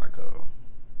gotta be like,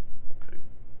 okay,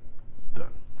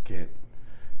 done.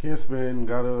 Can't spend.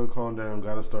 Gotta calm down.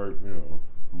 Gotta start,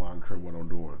 monitoring what I'm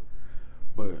doing.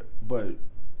 But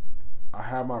I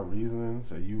have my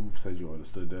reasons, and you said you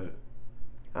understood that.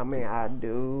 I mean, I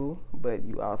do, but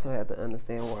you also have to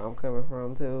understand where I'm coming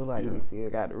from too. Like, Yeah. we still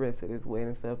got the rest of this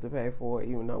wedding stuff to pay for,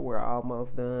 even though we're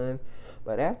almost done.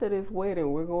 But after this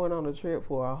wedding, we're going on a trip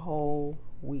for a whole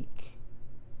week.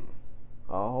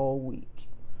 A whole week.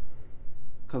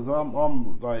 Cause I'm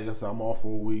like I said, I'm off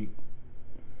for a week.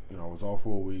 I was off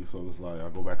for a week, so it's like I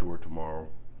go back to work tomorrow,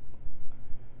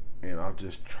 and I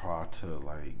just try to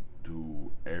like do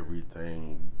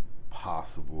everything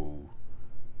possible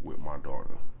with my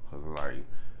daughter. Cause like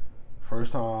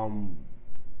first time,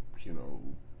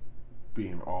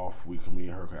 being off, me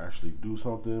and her could actually do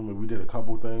something. I mean, we did a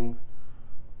couple things,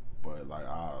 but like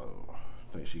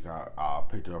think I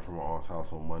picked her up from my aunt's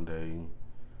house on Monday.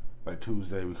 Like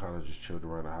Tuesday, we kind of just chilled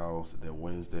around the house. And then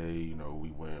Wednesday, you know,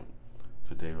 we went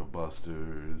to Dave and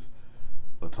Buster's.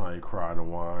 LaTanya cried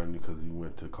and whined because he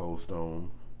went to Cold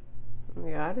Stone.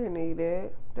 Yeah, I didn't eat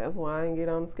that. That's why I didn't get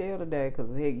on the scale today. Because,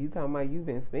 heck, you talking about you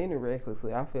been spending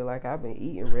recklessly. I feel like I've been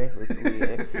eating recklessly.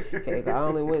 Heck, I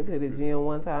only went to the gym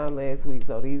one time last week.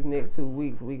 So these next 2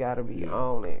 weeks, we got to be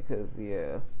on it. Because,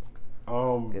 yeah.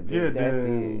 Then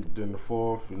the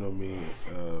 4th, you know,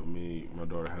 my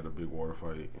daughter had a big water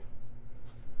fight.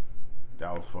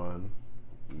 That was fun.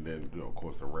 And then, you know, of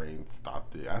course, the rain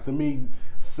stopped it. After me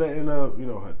setting up, you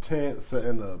know, her tent,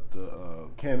 setting up the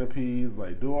canopies,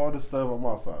 like, do all this stuff, I'm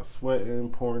outside sweating,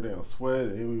 pouring down sweat,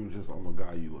 and we were just, oh my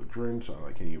God, you look drenched. I'm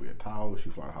like, can you give me a towel? She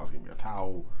fly to the house, give me a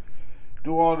towel.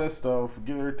 Do all that stuff,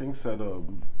 get everything set up,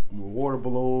 water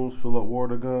balloons, fill up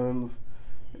water guns,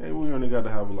 and we only got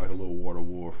to have like a little water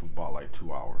war for about like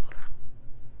 2 hours.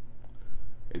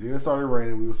 And then it started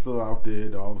raining. We were still out there.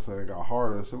 Then all of a sudden it got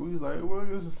harder. So we was like, well,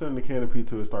 let's just send the canopy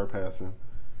till it start passing.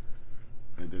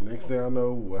 And the next thing I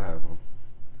know, what happened?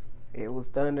 It was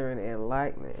thunder and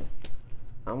lightning.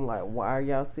 I'm like, why are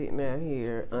y'all sitting out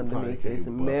here underneath this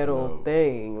metal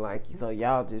thing? Like, so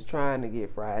y'all just trying to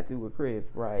get fried to a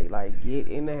crisp, right? Like, get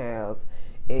in the house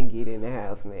and get in the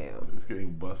house now. Just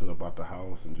getting busted up out the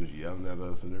house and just yelling at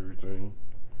us and everything.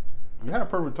 We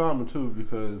had perfect timing too,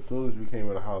 because as soon as we came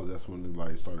in the house, that's when the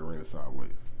light started raining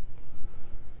sideways.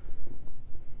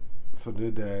 So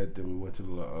did that. Then we went to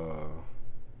the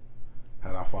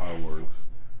had our fireworks.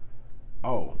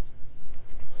 Oh,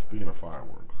 speaking of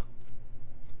fireworks,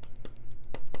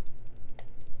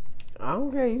 I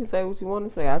don't care. You can say what you want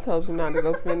to say. I told you not to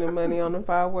go spending money on the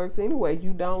fireworks anyway.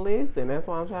 You don't listen. That's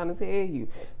why I'm trying to tell you.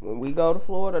 When we go to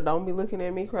Florida, don't be looking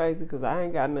at me crazy because I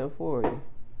ain't got nothing for you.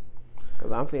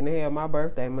 Because I'm finna have my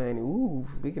birthday money. Ooh,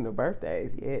 speaking of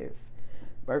birthdays, yes.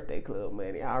 Birthday club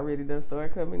money. I already done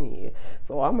started coming in.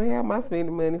 So I'm going to have my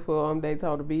spending money for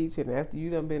Daytona Beach. And after you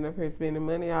done been up here spending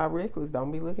money all reckless,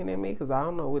 don't be looking at me because I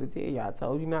don't know what to tell you. I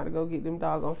told you not to go get them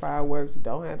doggone fireworks. You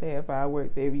don't have to have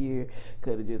fireworks every year.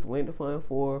 Could have just went to Fun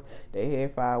 4. They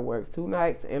had fireworks 2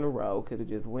 nights in a row. Could have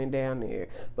just went down there.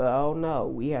 But oh no,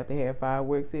 we have to have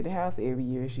fireworks at the house every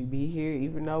year. She be here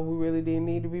even though we really didn't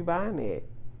need to be buying that.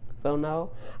 So no,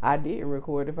 I didn't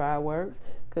record the fireworks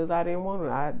because I didn't want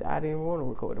to. I didn't want to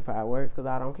record the fireworks because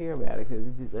I don't care about it because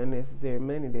it's just unnecessary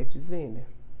money that you're spending.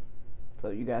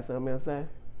 So you got something else to say?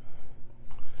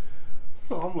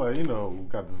 So I'm like, you know, we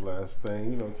got this last thing.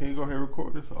 You know, can you go ahead and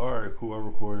record this? All right, cool. I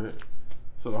recorded it.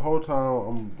 So the whole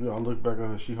time I look back at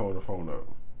her. She holding the phone up.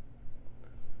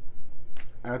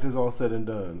 After it's all said and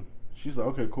done, she's like,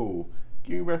 okay, cool.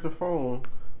 Give me back the phone.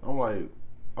 I'm like,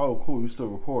 oh, cool. You still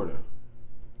recording?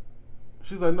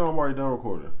 She's like, no, I'm already done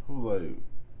recording. I was like,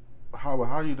 how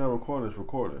are you done recording this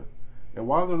recording? And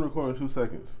why was I recording 2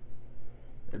 seconds?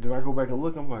 And then I go back and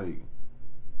look, I'm like,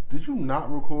 did you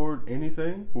not record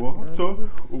anything? Well,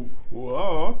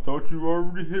 I thought you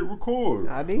already hit record.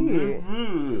 I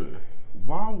did.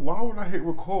 Why would I hit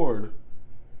record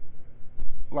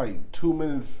like 2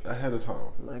 minutes ahead of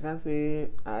time? Like I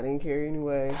said, I didn't care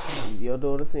anyway. Your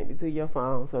daughter sent it to your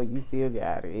phone, so you still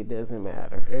got it. It doesn't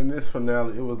matter. And this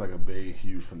finale, it was like a big,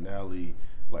 huge finale,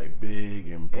 like big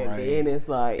and bright. And then it's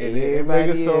like and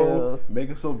everybody else. Make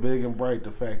it so big and bright,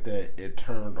 the fact that it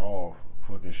turned off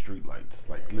fucking street lights.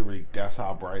 Like literally, that's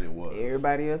how bright it was.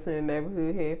 Everybody else in the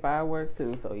neighborhood had fireworks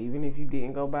too. So even if you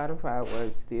didn't go buy the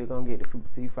fireworks, you still gonna get to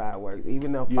see fireworks.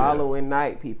 Even the following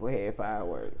night, people had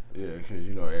fireworks. Yeah, because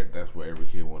you know that's what every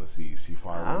kid want to see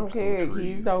fireworks. I don't care.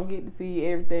 Kids don't get to see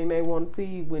everything they want to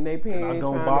see when they parents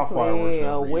trying to plan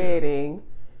a wedding.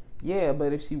 Yeah,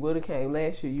 but if she would have came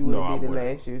last year, you would have did it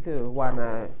last year too. Why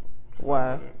not?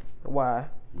 Why?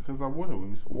 Because I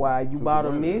wouldn't. Why you bought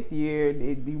them this year?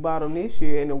 You bought them this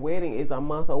year, and the wedding is a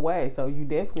month away. So you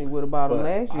definitely would have bought them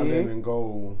last year. I didn't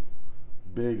go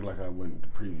big like I went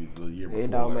the year before.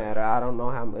 It don't matter. I don't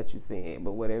know how much you spent,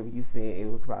 but whatever you spent, it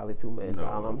was probably too much. No,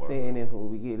 all I'm saying is when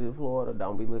we get to Florida,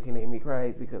 don't be looking at me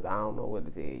crazy because I don't know what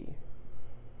to tell you.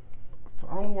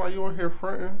 I don't know why you on here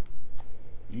fronting.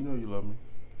 You know you love me,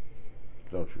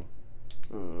 don't you?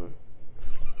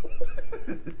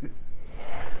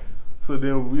 So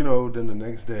then, then the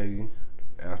next day,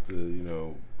 after,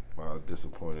 my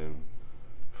disappointing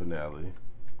finale,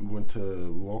 we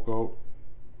woke up.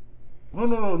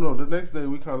 No. The next day,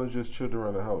 we kind of just chilled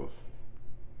around the house.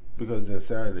 Because then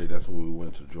Saturday, that's when we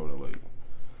went to Jordan Lake.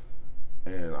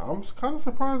 And I'm kind of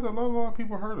surprised that not a lot of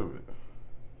people heard of it.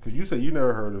 Because you said you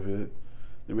never heard of it.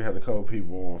 Then we had a couple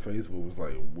people on Facebook was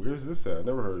like, where's this at? I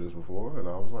never heard of this before. And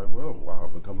I was like, well, wow,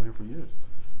 I've been coming here for years.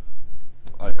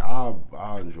 Like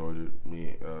I enjoyed it.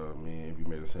 Me and Evie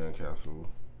made a sandcastle.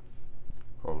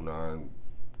 Oh 09.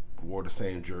 Wore the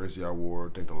same jersey I wore. I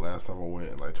think the last time I went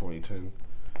in like 2010.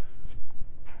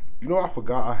 You know, I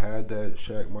forgot I had that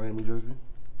Shaq Miami jersey.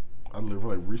 I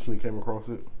like recently came across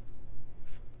it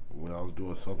when I was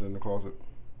doing something in the closet.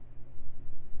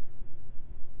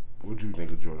 What do you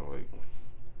think of Jordan Lake?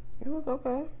 It was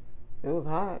okay. It was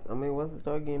hot. I mean, once it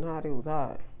started getting hot, it was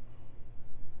hot.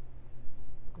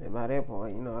 And by that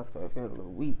point, I started feeling a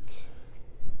little weak.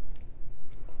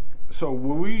 So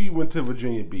when we went to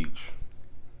Virginia Beach,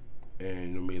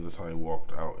 and me and Latanya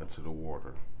walked out into the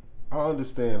water, I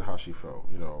understand how she felt,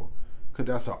 because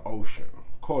that's an ocean.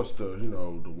 Of course,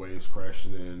 the waves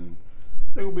crashing in,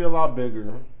 they will be a lot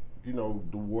bigger. The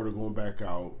water going back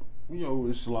out,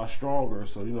 it's a lot stronger.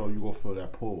 So, you going to feel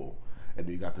that pull. And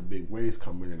then you got the big waves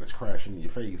coming in that's crashing in your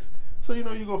face. So, you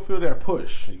going to feel that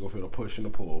push. You're going to feel the push and the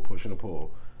pull, push and the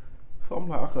pull. So I'm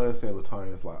like, I can understand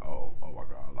Latanya. Like, oh my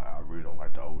God, like I really don't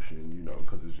like the ocean,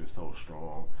 because it's just so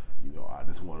strong. I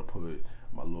just want to put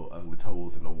my little ugly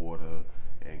toes in the water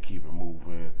and keep it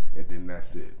moving, and then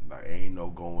that's it. Like, ain't no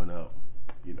going up,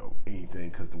 anything,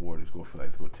 because the water's gonna feel like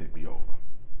it's gonna tip me over.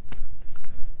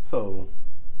 So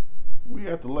we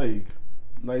at the lake,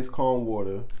 nice calm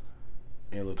water,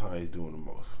 and Latanya's doing the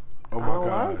most. Oh my God!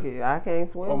 I don't like it. I can't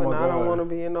swim, and I don't want to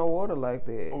be in no water like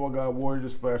that. Oh my God! Water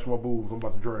just splashed my boobs. I'm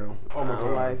about to drown. Oh my God! I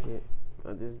don't like it.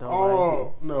 I just don't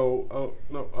like it. No,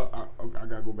 I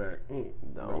gotta go back.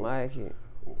 Don't like it.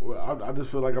 I just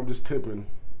feel like I'm just tipping.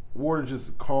 Water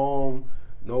just calm,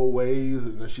 no waves,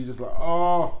 and then she just like,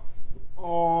 oh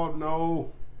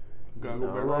no. Gotta go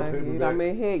back. Like it. I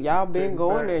mean, heck, y'all been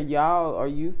going there. Y'all are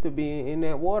used to being in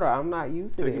that water. I'm not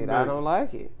used to it. I don't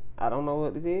like it. I don't know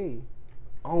what to do.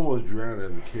 I almost drowned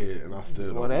as a kid, and I still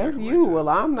don't. Well, that's like you. That. Well,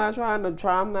 I'm not trying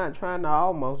to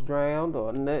almost drown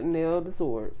or nothing of the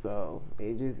sort. So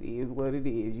it just is what it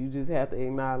is. You just have to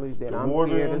acknowledge that I'm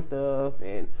scared of stuff,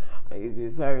 and it's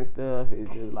just certain stuff.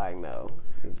 It's just like no.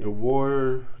 The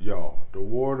water, y'all. The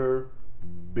water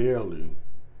barely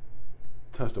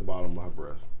touched the bottom of her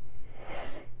breast.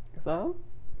 So.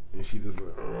 And she just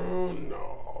like, oh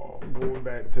no, going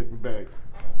back, take me back.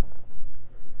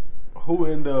 Who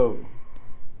ended up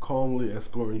calmly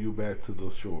escorting you back to the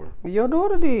shore? Your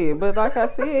daughter did, but like I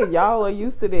said, y'all are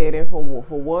used to that, and for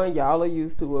one, y'all are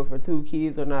used to it. For two,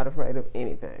 kids are not afraid of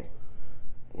anything.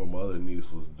 Well, my other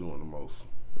niece was doing the most.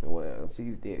 Well,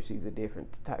 she's a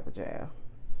different type of child.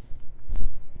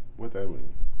 What that mean?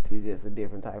 She's just a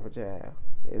different type of child.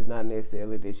 It's not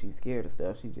necessarily that she's scared of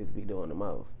stuff. She just be doing the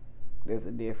most. There's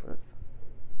a difference.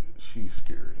 She's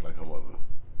scary, like her mother.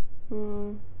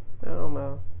 I don't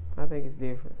know. I think it's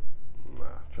different. Nah,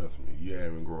 trust me. You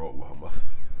haven't even grown up with her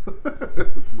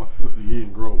mother. It's my sister. You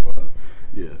didn't grow up with her.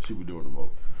 Yeah, she be doing the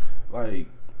most. Like,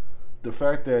 the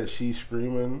fact that she's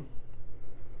screaming,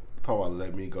 talk about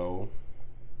let me go,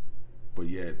 but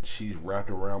yet she's wrapped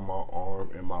around my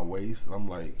arm and my waist, and I'm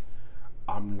like,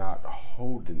 I'm not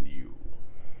holding you.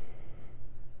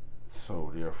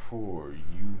 So therefore,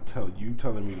 you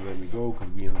telling me to let me go because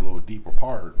we in a little deep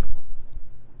apart,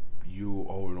 you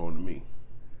holding on to me,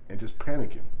 and just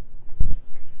panicking.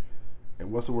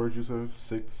 And what's the word you said?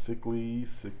 Sickening.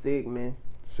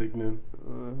 Sickening.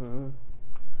 Mm-hmm.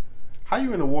 How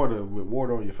you in the water with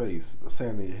water on your face,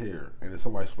 sand in your hair, and then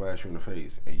somebody splash you in the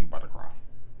face and you about to cry?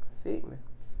 Sickening.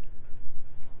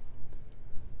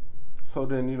 So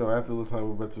then, after the time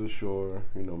we went to the shore,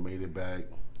 made it back,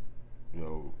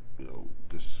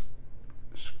 just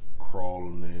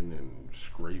crawling in and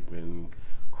scraping,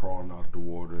 crawling out the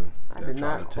water. I did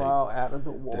not crawl out of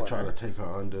the water. They tried to take her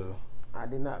under. I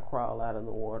did not crawl out of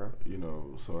the water.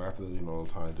 So after,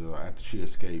 after she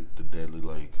escaped the deadly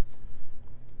lake,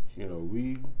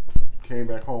 we came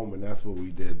back home, and that's what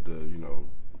we did,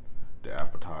 the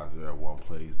appetizer at one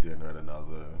place, dinner at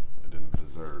another, and then the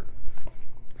dessert.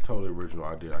 Totally original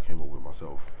idea I came up with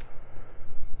myself.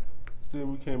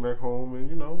 Then we came back home,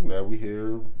 and now we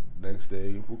here next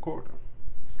day recording.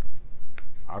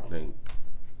 I think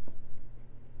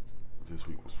this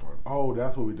week was fun. Oh,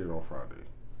 that's what we did on Friday.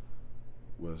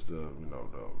 Was the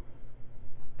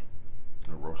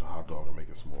roasting hot dog and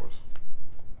making s'mores.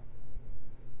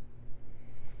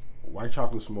 White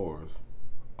chocolate s'mores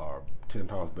are 10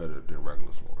 times better than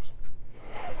regular s'mores.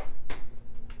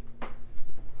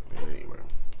 Anyway,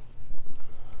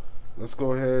 let's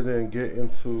go ahead and get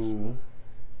into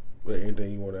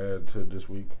anything you want to add to this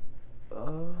week.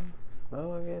 No,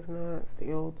 I guess not.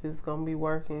 Still just gonna be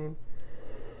working.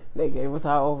 They gave us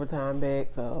our overtime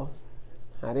back, so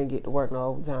I didn't get to work no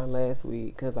overtime last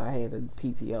week because I had a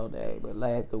PTO day. But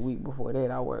the week before that,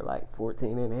 I worked like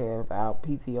 14 and a half out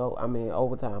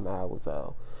overtime hours.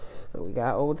 So we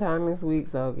got overtime this week.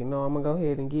 So, I'm going to go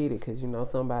ahead and get it because,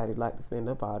 somebody like to spend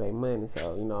up all their money.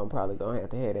 So, I'm probably going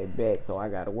to have that back. So I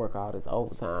got to work all this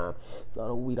overtime so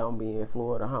that we don't be in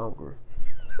Florida hungry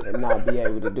and not be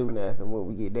able to do nothing when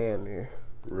we get down there.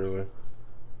 Really?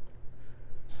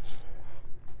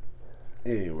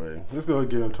 Anyway, let's go ahead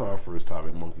and get into our first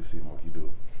topic, monkey see, monkey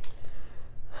do.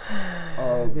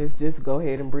 Just go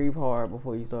ahead and breathe hard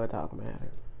before you start talking about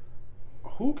it.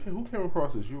 Who came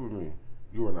across this? You or me?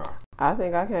 You or not? I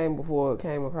think I came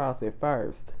across it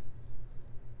first.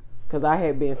 Because I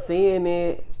had been seeing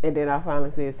it, and then I finally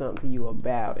said something to you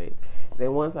about it.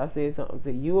 Then once I said something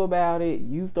to you about it,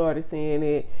 you started seeing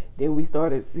it. Then we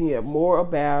started seeing more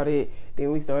about it.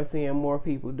 Then we started seeing more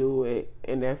people do it.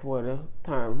 And that's where the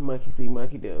term monkey see,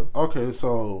 monkey do. Okay,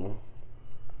 so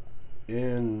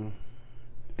in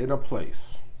a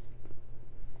place,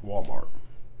 Walmart.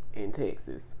 In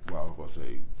Texas. Well, I was going to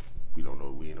say, we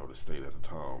ain't know the state at the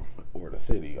time. Or the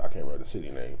city. I can't remember the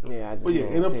city name. Yeah,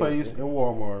 in a place in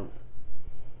Walmart,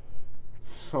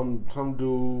 some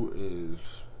dude is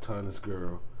telling this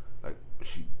girl, like,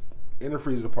 she in the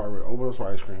freezer department, open up some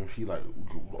ice cream. She like,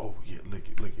 oh yeah, lick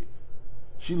it.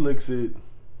 She licks it,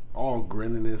 all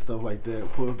grinning and stuff like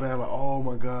that. Put it back like, oh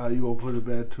my god, you gonna put it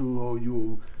back too? Oh,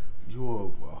 you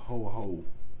a ho.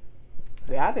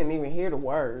 See, I didn't even hear the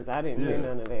words. I didn't hear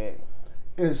none of that.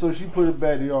 And so she put it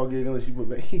back. They all giggling. She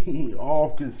put it back.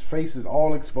 All his face is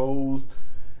all exposed,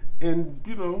 and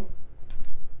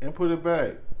and put it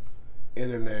back.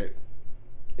 Internet,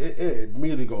 it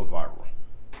immediately goes viral.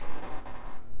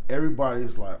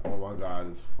 Everybody's like, oh my god,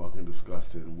 it's fucking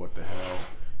disgusting. What the hell?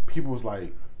 People's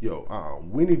like, yo,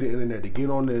 we need the internet to get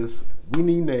on this. We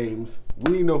need names.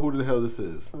 We need to know who the hell this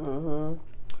is. Mm-hmm.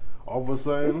 All of a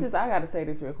sudden, I gotta say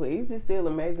this real quick. It's just still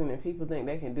amazing that people think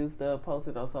they can do stuff, post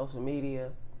it on social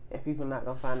media, and people not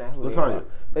gonna find out who they are.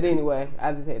 But anyway,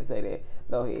 I just had to say that.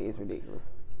 Go ahead, it's ridiculous.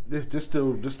 This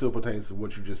still pertains to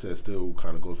what you just said. Still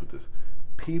kind of goes with this.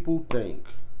 People think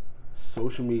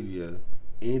social media,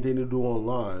 anything to do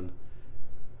online,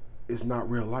 is not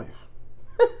real life.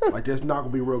 Like there's not gonna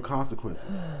be real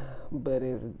consequences. But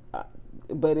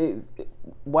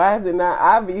why is it not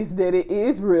obvious that it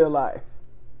is real life?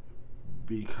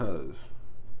 Because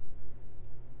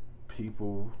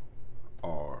people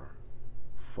are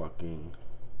fucking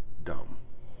dumb.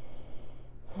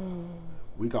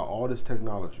 We got all this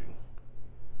technology.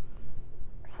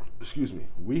 Excuse me.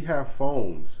 We have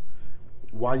phones.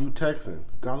 While you texting,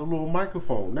 got a little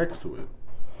microphone next to it.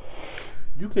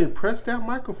 You can press that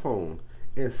microphone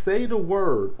and say the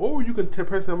word, or you can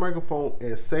press that microphone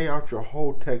and say out your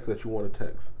whole text that you want to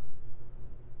text.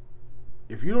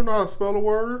 If you don't know how to spell a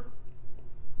word,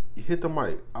 you hit the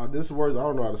mic. This is words I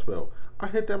don't know how to spell. I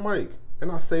hit that mic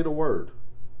and I say the word.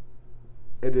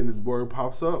 And then the word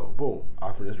pops up. Boom.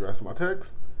 I finish the rest of my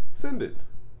text. Send it.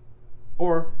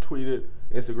 Or tweet it,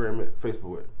 Instagram it,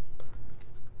 Facebook it.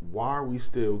 Why are we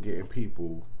still getting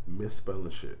people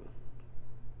misspelling shit?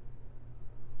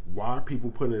 Why are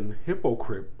people putting in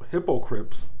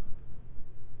hypocrites?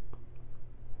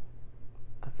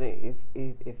 I think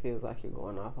it feels like you're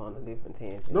going off on a different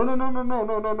tangent. No.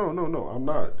 I'm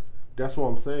not. That's what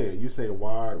I'm saying. You're saying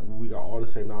why we got all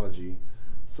this technology,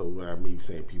 so that me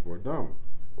saying people are dumb.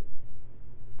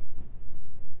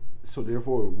 So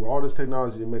therefore, with all this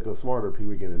technology to make us smarter,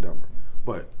 people are getting dumber.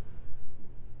 But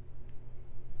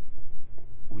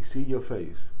we see your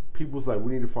face. People's like,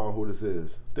 we need to find who this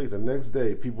is. I think the next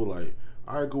day, people like,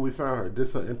 all right, good, we found her.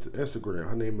 This on Instagram.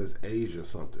 Her name is Asia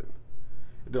something.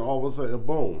 And then all of a sudden,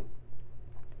 boom,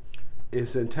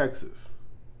 it's in Texas,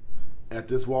 at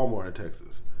this Walmart in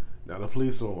Texas. Now the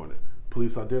police are on it.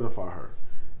 Police identify her.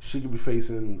 She could be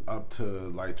facing up to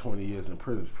like 20 years in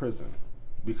prison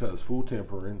because food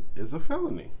tampering is a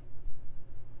felony.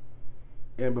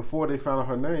 And before they found out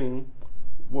her name,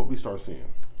 what we start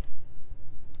seeing?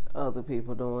 Other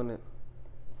people doing it.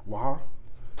 Why?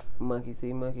 Monkey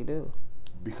see, monkey do.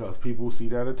 Because people see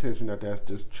that attention that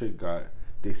this chick got.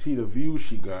 They see the views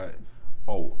she got.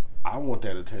 Oh, I want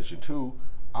that attention too.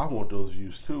 I want those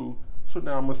views too. So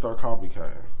now I'm gonna start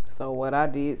copycatting. So what I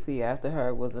did see after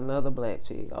her was another black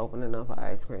chick opening up her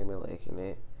ice cream and licking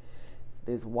it.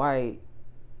 This white,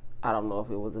 I don't know if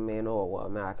it was a man or a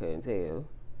woman, I couldn't tell,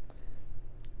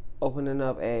 opening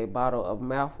up a bottle of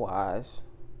mouthwash,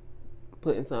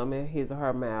 putting some in his or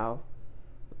her mouth,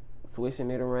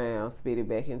 swishing it around, spit it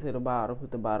back into the bottle,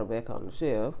 put the bottle back on the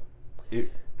shelf.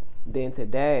 Then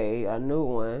today, a new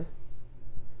one,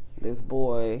 this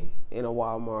boy in a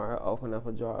Walmart opened up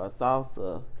a jar of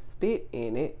salsa, spit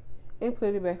in it, and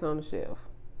put it back on the shelf.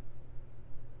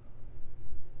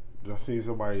 I seen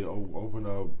somebody open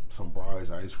up some Bry's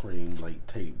ice cream, like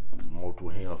take multiple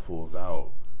handfuls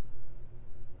out,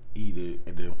 eat it,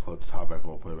 and then put the top back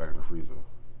on, put it back in the freezer.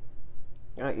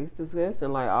 Like, it's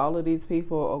disgusting. Like, all of these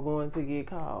people are going to get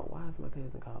called. Why is my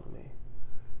cousin calling me?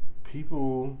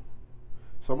 People,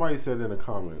 somebody said in the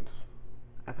comments.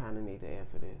 I kind of need to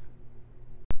answer this.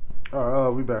 All right,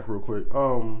 we back real quick.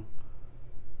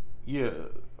 Yeah,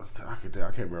 I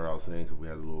can't remember what I was saying because we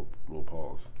had a little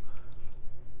pause.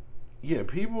 Yeah,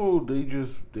 people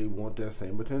they want that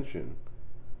same attention.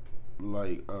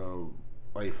 Like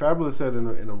Fabulous said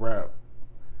in a rap,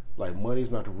 like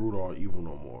money's not the root of all evil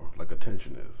no more. Like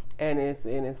attention is. And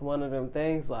it's one of them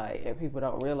things like, and people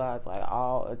don't realize like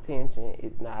all attention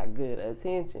is not good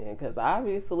attention, because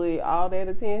obviously all that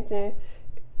attention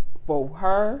for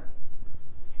her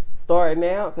starting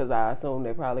out, because I assume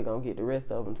they're probably gonna get the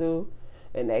rest of them too,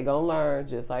 and they gonna learn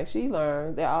just like she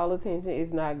learned that all attention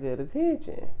is not good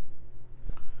attention.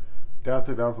 That's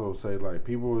what I was say. Like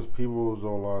people was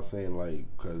online saying like,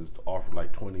 because offered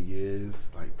like 20 years,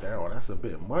 like that's a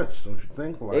bit much, don't you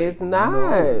think? Like it's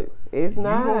not. It's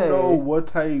not. You don't know what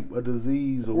type of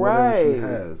disease or whatever she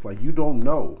has. Like you don't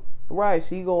know. Right.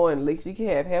 She can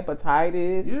have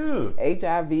hepatitis. Yeah.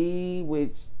 HIV,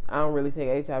 which I don't really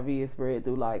think HIV is spread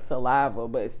through like saliva,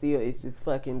 but still, it's just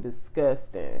fucking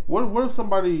disgusting. What if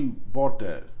somebody bought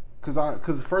that?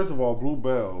 Because first of all,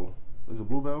 Bluebell, is it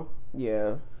Bluebell?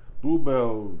 Yeah.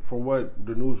 Bluebell, from what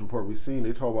the news report we've seen,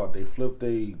 they talk about they flip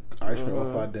their ice cream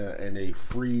upside down and they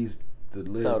freeze the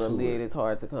lid. So the lid is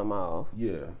hard to come off.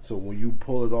 Yeah. So when you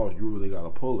pull it off, you really gotta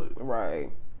pull it.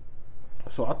 Right.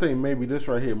 So I think maybe this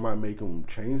right here might make them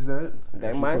change that.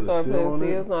 They might start putting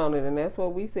seals on it, and that's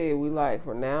what we said. We like,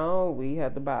 for now, we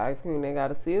have to buy ice cream that got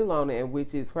a seal on it,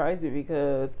 which is crazy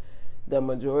because the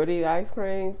majority of ice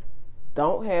creams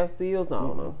don't have seals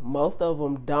on them. Most of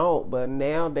them don't, but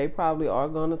now they probably are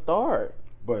going to start.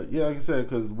 But yeah, like I said,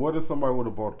 because what if somebody would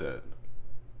have bought that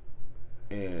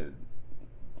and,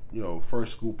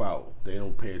 first scoop out, they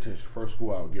don't pay attention, first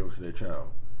scoop out, give it to their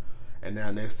child. And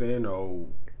now next thing you know,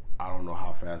 I don't know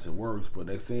how fast it works, but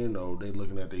next thing you know, they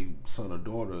looking at their son or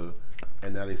daughter,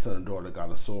 and now their son and daughter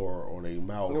got a sore on their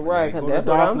mouth. Right, because that's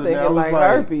what I'm thinking, like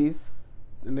herpes.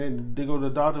 And then they go to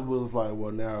the doctor, but it's like,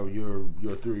 well, now your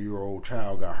 3-year-old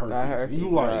child got herpes. And you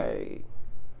right.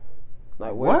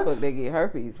 Like, where the fuck they get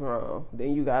herpes from?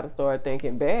 Then you got to start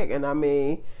thinking back. And I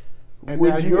mean,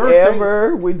 would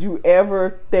you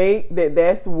ever think that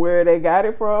that's where they got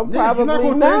it from? Yeah, Probably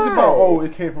you're not gonna think about,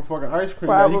 it came from fucking ice cream.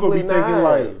 Probably now, you're gonna be thinking not.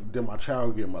 like, did my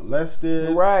child get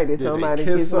molested? Right, did somebody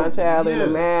kiss my child in the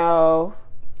mouth?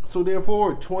 So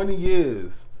therefore, 20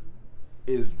 years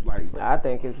is like, I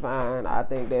think it's fine. I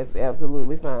think that's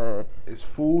absolutely fine. It's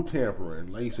food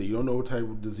tampering. Like you said, you don't know what type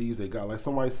of disease they got. Like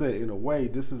somebody said, in a way,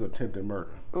 this is attempted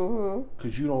murder.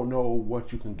 Because you don't know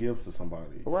what you can give to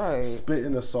somebody. Right. Spit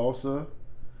in the salsa.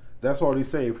 That's all they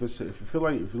say. If you feel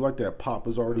like that pop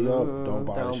is already up, don't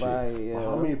buy the shit. Yeah. But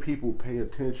how many people pay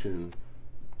attention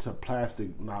to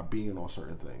plastic not being on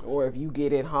certain things? Or if you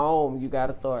get it home, you got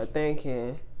to start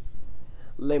thinking,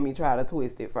 let me try to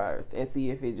twist it first and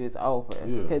see if it just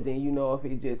open. Because then if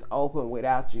it just open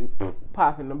without you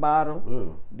popping the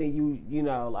bottom, then you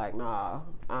know, like, nah,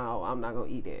 I'm not going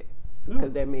to eat it.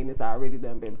 Because that means it's already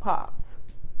done been popped.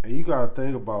 And you got to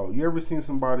think about, you ever seen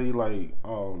somebody like,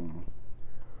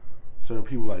 certain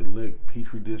people like lick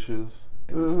Petri dishes?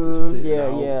 And just yeah,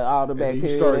 all the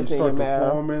bacteria that's in your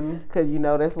mouth. Because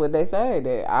that's what they say,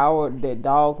 that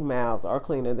dogs' mouths are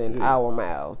cleaner than our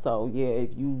mouths. So yeah,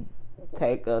 if you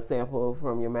take a sample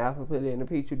from your mouth and put it in a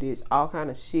petri dish, all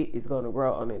kind of shit is going to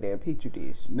grow on that petri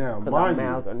dish. Now, because our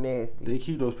mouths are nasty. They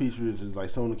keep those petri dishes like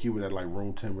someone to keep it at like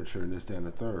room temperature and this, that, and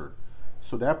the third.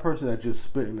 So that person that just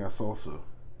spit in that salsa,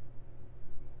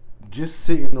 just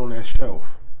sitting on that shelf.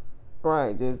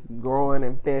 Right, just growing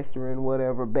and festering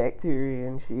whatever bacteria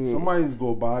and shit. Somebody's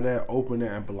go buy that, open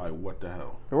that, and be like, what the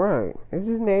hell? Right. It's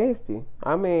just nasty.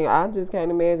 I mean, I just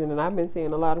can't imagine. And I've been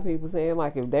seeing a lot of people saying,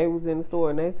 like, if they was in the store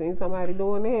and they seen somebody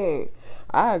doing that,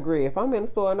 I agree. If I'm in the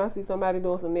store and I see somebody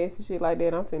doing some nasty shit like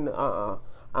that, I'm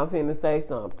finna say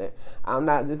something. I'm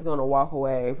not just gonna walk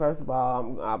away. First of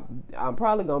all, I'm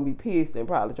probably gonna be pissed and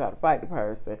probably try to fight the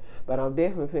person, but I'm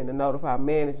definitely finna notify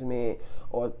management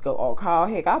or call.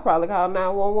 Heck, I'll probably call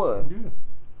 911.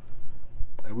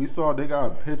 Yeah. And we saw they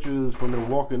got pictures from them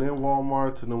walking in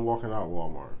Walmart to them walking out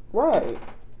Walmart. Right.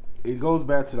 It goes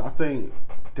back to, I think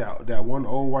that one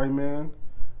old white man.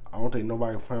 I don't think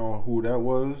nobody found who that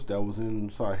was. That was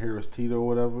inside Harris Teeter or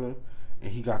whatever.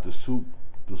 and he got the soup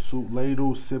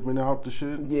ladle sipping out the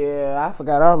shit. Yeah, I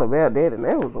forgot all about that, and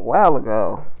that was a while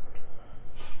ago.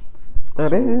 Now,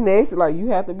 that's just nasty. Like, you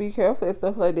have to be careful and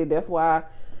stuff like that. That's why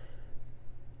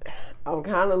I'm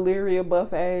kind of leery of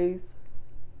buffets.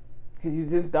 Because you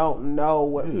just don't know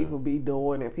what people be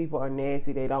doing, and people are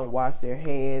nasty. They don't wash their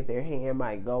hands. Their hand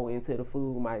might go into the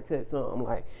food, might touch something.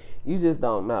 Like, you just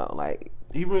don't know. Like,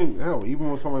 even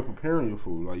when somebody preparing your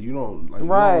food, like, you don't, like,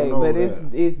 right, you don't know but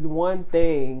that. it's one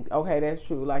thing. Okay, that's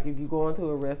true. Like, if you go into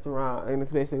a restaurant, and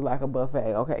especially like a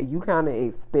buffet, okay, you kind of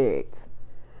expect,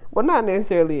 well, not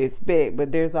necessarily expect,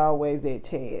 but there's always that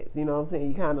chance. You know what I'm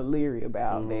saying? You kind of leery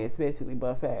about that, especially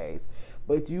buffets.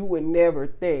 But you would never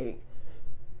think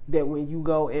that when you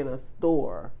go in a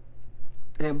store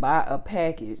and buy a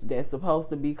package that's supposed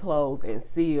to be closed and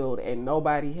sealed, and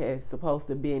nobody has supposed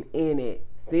to been in it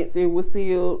since it was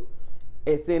sealed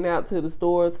and sent out to the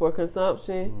stores for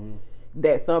consumption,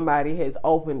 that somebody has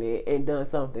opened it and done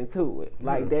something to it.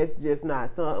 Like, that's just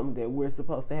not something that we're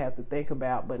supposed to have to think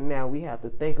about, but now we have to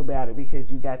think about it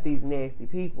because you got these nasty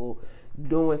people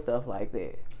doing stuff like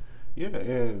that. Yeah,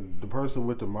 and the person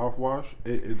with the mouthwash,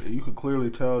 you could clearly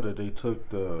tell that they broke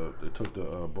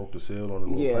the seal on the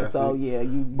little plastic. So yeah,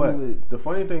 But the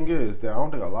funny thing is that I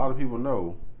don't think a lot of people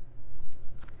know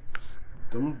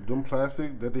them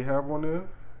plastic that they have on there.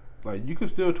 Like, you can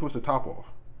still twist the top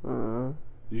off.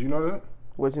 Did you know that?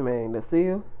 What you mean, the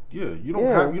seal? Yeah, you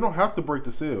don't have to break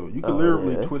the seal. You can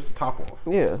literally twist the top off.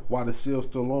 Yeah, while the seal's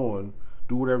still on.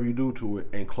 Do whatever you do to it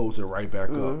and close it right back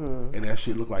up, and that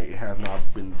shit look like it has not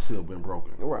been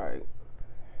broken. Right.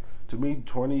 To me,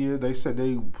 20 years.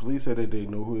 Police said that they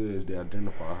know who it is. They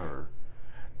identify her,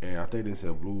 and I think they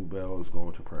said Bluebell is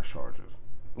going to press charges.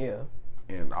 Yeah.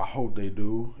 And I hope they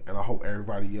do, and I hope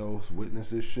everybody else witness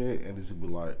this shit and just be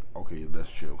like, okay,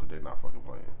 let's chill because they're not fucking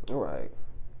playing. Right.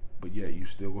 But yeah, you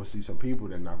still gonna see some people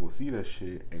that not gonna see that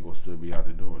shit and gonna still be out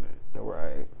there doing it.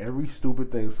 Right. Every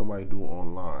stupid thing somebody do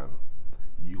online,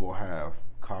 you gonna have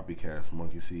copycats,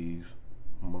 monkey sees,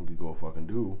 monkey go fucking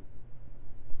do.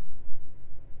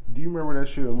 Do you remember that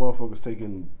shit of motherfuckers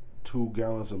taking 2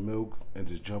 gallons of milk and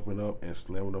just jumping up and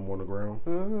slamming them on the ground?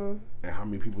 And how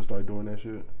many people started doing that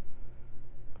shit?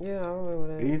 Yeah, I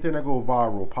remember that. Anything that go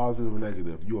viral, positive or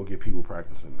negative, you gonna get people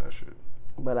practicing that shit.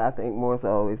 But I think more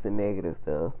so it's the negative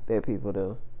stuff that people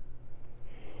do.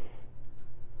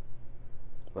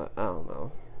 But I don't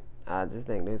know. I just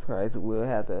think that's crazy. We'll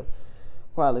have to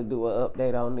probably do an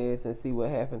update on this and see what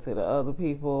happened to the other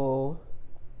people,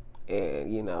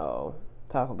 and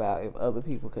talk about if other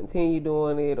people continue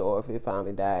doing it or if it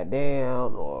finally died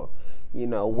down, or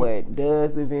what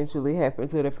does eventually happen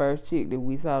to the first chick that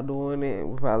we saw doing it.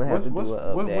 We probably have to do an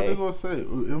update. What they gonna say?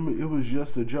 It was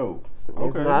just a joke.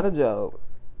 It's not a joke.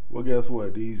 Well, guess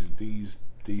what? These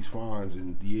fines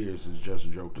and years is just a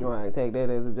joke too. Right, take that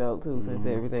as a joke too, since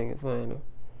everything is funny.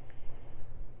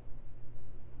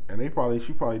 And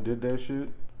she probably did that shit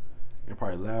and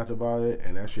probably laughed about it,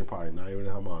 and that shit probably not even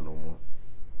in her mind no more.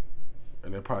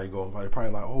 And they probably like,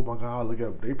 oh my god,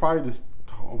 they probably just,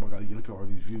 oh my god, you look at all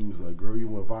these views, like, girl, you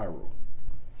went viral.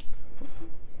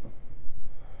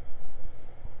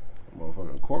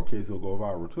 Motherfucking court case will go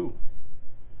viral too.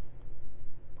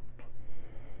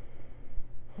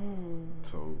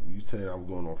 So you saying I'm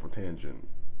going off a tangent?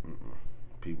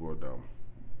 People are dumb.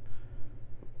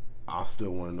 I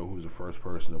still want to know who's the first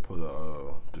person to put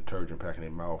a detergent pack in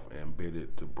their mouth and bit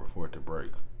it before it to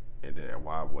break, and then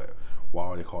why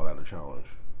would they call that a challenge?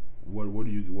 What are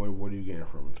you getting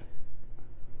from it?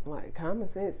 Like, common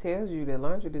sense tells you that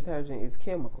laundry detergent is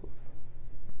chemicals.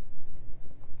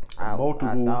 I thought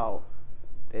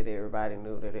that everybody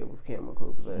knew that it was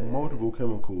chemicals, but multiple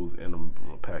chemicals in the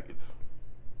packets.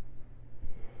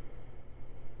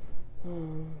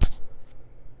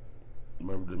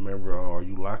 Remember Are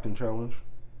You Lacking challenge?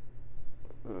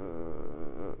 When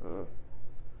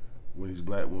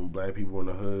black people in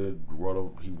the hood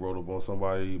he rode up on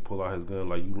somebody, pull out his gun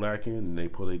like, you lacking, and they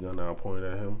pull their gun out, pointed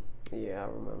at him. Yeah, I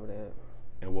remember that.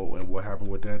 And what happened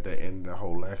with that? That ended the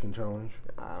whole lacking challenge.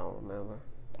 I don't remember.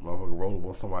 Motherfucker rode up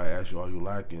on somebody, asked you, are you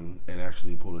lacking, and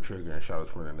actually pulled the trigger and shot his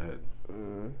friend in the head.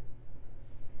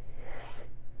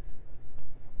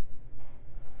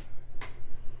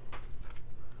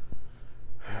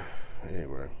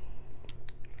 Anyway,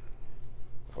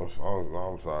 I'm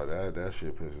sorry. That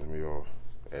shit pisses me off,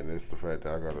 and it's the fact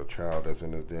that I got a child that's in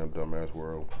this damn dumbass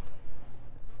world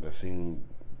that seen.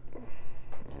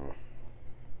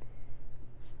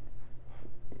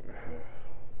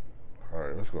 All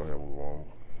right, let's go ahead and move on.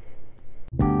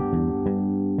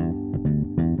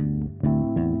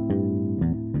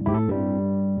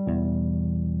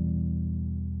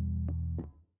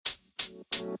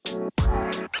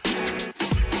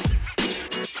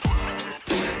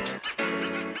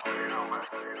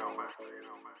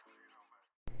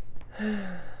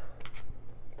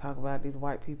 Talk about these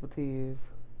white people tears.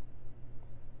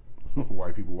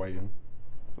 White people waiting.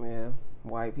 Yeah,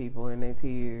 white people and their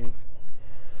tears.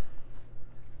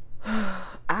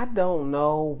 I don't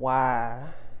know why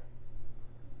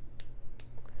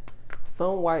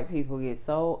some white people get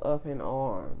so up in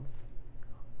arms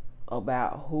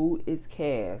about who is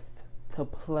cast to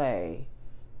play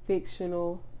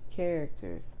fictional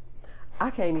characters.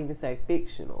 I can't even say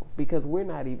fictional because we're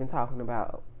not even talking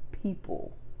about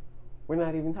people. We're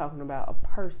not even talking about a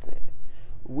person.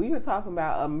 We are talking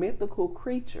about a mythical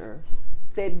creature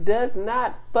that does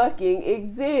not fucking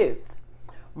exist.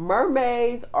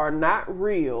 Mermaids are not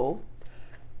real,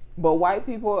 but white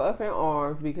people are up in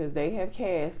arms because they have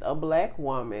cast a black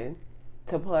woman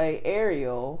to play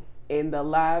Ariel in the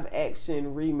live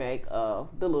action remake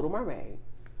of The Little Mermaid.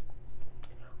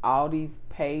 All these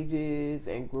pages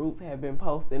and groups have been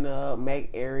posting up,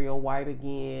 make Ariel white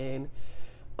again.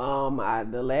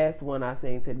 The last one I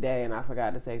seen today, and I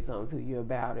forgot to say something to you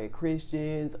about it,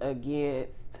 Christians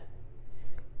against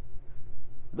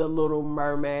The Little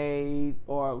Mermaid,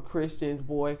 or Christians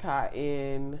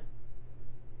boycotting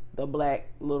the black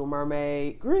Little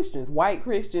Mermaid. Christians, white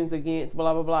Christians against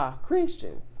blah blah blah.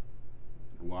 Christians.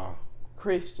 Wow.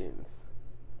 Christians.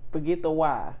 Forget the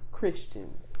why.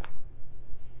 Christians.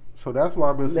 So that's why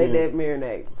I've been seeing. Let that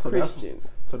marinate.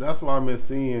 Christians. So that's why I've been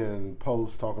seeing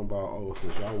posts talking about, oh,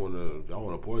 since y'all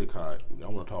wanna boycott,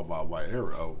 y'all wanna talk about white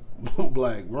Ariel,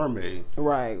 Black Mermaid.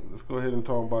 Right. Let's go ahead and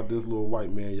talk about this little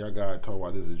white man. Y'all gotta talk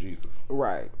about this is Jesus.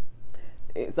 Right.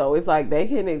 So it's like they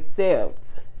can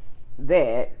accept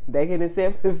that. They can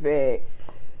accept the fact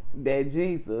that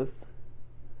Jesus,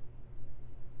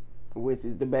 which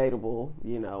is debatable,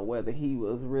 whether he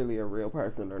was really a real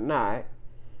person or not.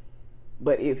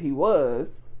 But if he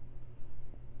was,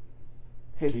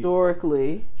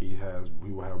 historically, he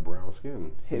will have brown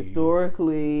skin.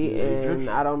 Historically, and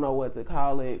I don't know what to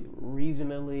call it,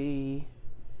 regionally,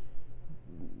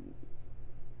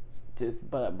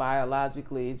 but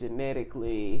biologically,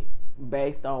 genetically,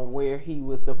 based on where he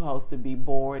was supposed to be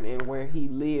born and where he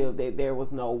lived, that there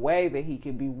was no way that he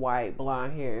could be white,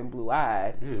 blonde hair, and blue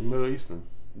eyed. Yeah, Middle Eastern.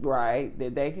 Right,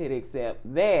 that they could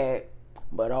accept that.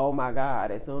 But oh my God,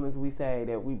 as soon as we say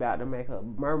that we about to make a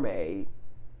mermaid,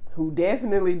 who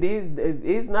definitely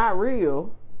it's not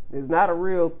real, it's not a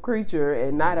real creature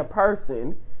and not a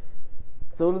person.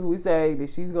 As soon as we say that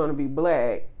she's gonna be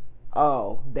black,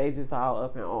 oh, they just all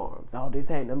up in arms. Oh,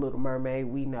 this ain't the Little Mermaid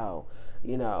we know.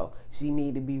 She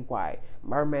need to be white.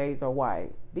 Mermaids are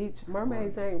white. Bitch,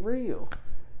 mermaids ain't real.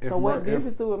 So what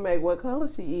difference do it make what color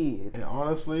she is? And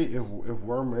honestly, if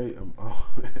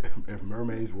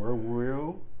mermaids were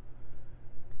real,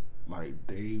 like,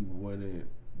 they wouldn't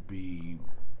be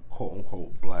quote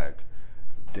unquote black.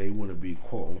 They wouldn't be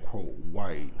quote unquote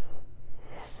white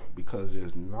because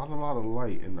there's not a lot of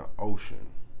light in the ocean.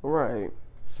 Right.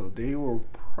 So they will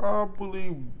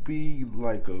probably be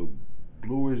like a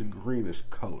bluish greenish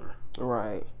color.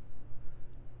 Right.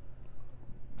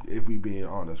 If we being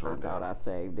honest right now. I thought I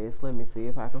saved this. Let me see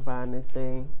if I can find this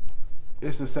thing.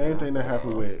 It's the same thing that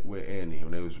happened with Annie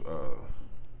when they was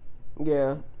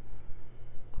yeah.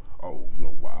 Oh,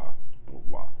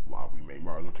 why we made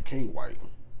Martin Luther King white?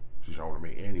 She's trying to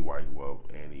make Annie white. Well,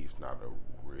 Annie's not a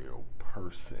real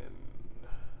person.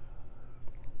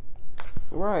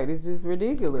 Right, it's just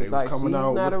ridiculous. Like, she's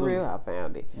not a real. I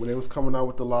found it. When they was coming out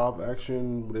with the live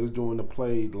action, when they was doing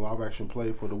the live action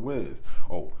play for The Wiz.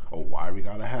 Oh, why we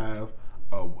gotta have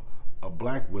a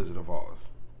black Wizard of Oz?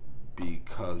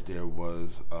 Because there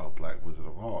was a black Wizard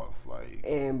of Oz,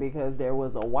 and because there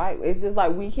was a white. It's just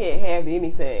like we can't have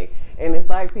anything, and it's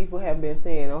like people have been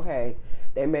saying, okay,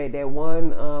 they made that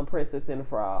one Princess and the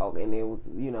Frog, and it was,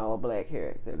 a black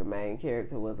character. The main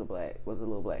character was a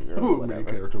little black girl. The main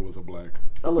character was a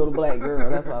little black girl.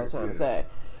 That's what I was trying to say.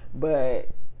 But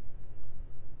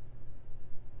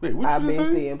wait, I've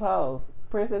been seeing posts.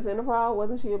 Princess and the Frog,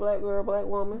 wasn't she a black girl, black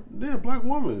woman? Yeah, black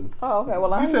woman. Oh, okay.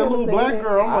 Well, you said a little black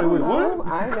girl. I'm like, wait, what?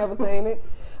 I ain't never seen it.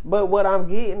 But what I'm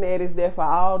getting at is that for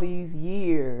all these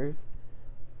years,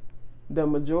 the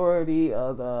majority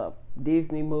of the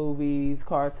Disney movies,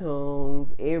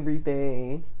 cartoons,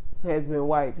 everything has been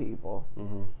white people.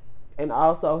 Mm-hmm. And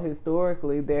also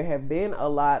historically, there have been a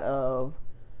lot of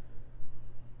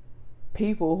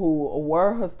people who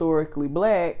were historically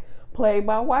black played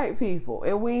by white people,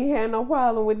 and we ain't had no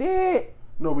problem with that.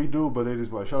 No, we do, but they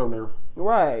just like, shut up there.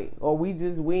 Right. Or we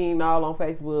ain't all on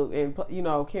Facebook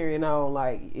and carrying on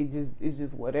like it's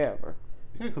just whatever.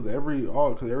 Yeah, because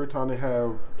every time they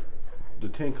have the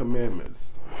 10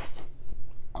 Commandments,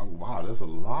 wow, there's a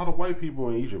lot of white people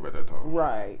in Egypt at that time.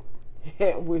 Right.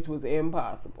 which was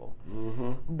impossible.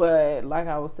 But like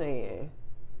I was saying,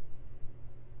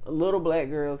 little black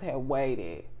girls have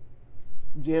waited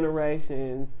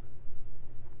generations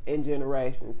and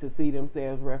generations to see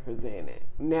themselves represented.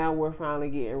 Now we're finally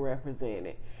getting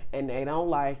represented, and they don't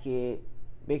like it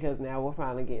because now we're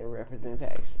finally getting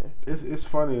representation. It's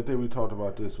funny. I think we talked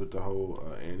about this with the whole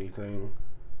Annie thing.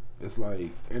 It's like,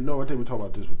 and no, I think we talked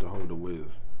about this with the whole The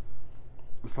Wiz.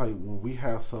 It's like when we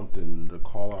have something to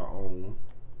call our own,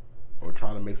 or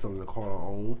try to make something to call our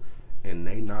own, and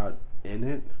they not in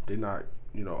it, they're not,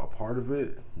 a part of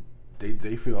it.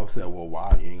 They feel upset. Well,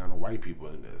 why you ain't got no white people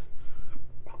in this?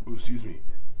 Excuse me.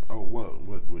 Oh,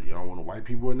 what y'all want white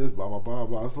people in this? Blah blah blah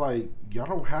blah. It's like y'all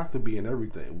don't have to be in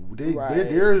everything.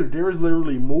 There is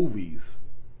literally movies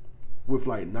with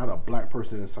like not a black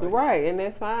person inside. Right, and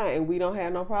that's fine, and we don't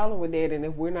have no problem with that. And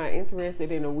if we're not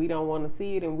interested in it, we don't want to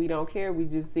see it, and we don't care, we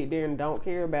just sit there and don't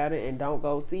care about it, and don't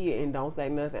go see it, and don't say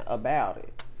nothing about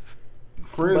it.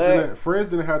 Friends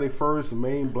didn't have their first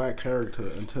main black character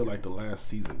until like the last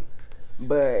season.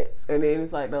 But, and then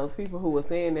it's like those people who were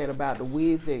saying that about The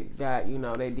Wiz that got,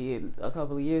 they did a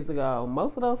couple of years ago.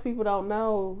 Most of those people don't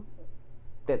know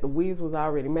that The Wiz was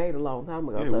already made a long time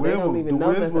ago. So they don't even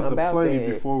know nothing about that. The Wiz was a play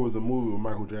before it was a movie with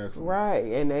Michael Jackson. Right,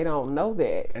 and they don't know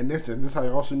that. And this how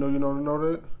you also know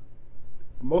that?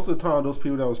 Most of the time, those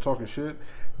people that was talking shit,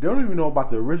 they don't even know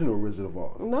about the original Wizard of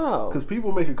Oz. No. Because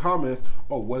people making comments,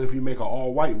 oh, what if you make an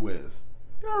all-white Wiz?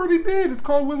 They already did. It's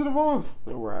called Wizard of Oz.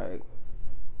 Right.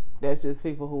 That's just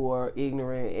people who are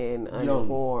ignorant and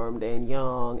uninformed and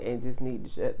young and just need to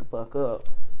shut the fuck up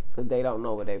because they don't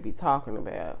know what they be talking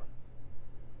about.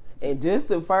 And just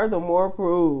to furthermore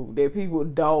prove that people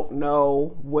don't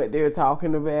know what they're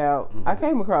talking about, I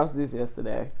came across this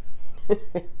yesterday.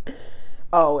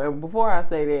 Oh, and before I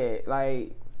say that,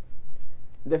 like,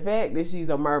 the fact that she's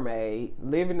a mermaid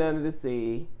living under the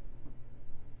sea,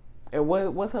 and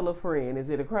what's her little friend? Is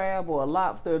it a crab or a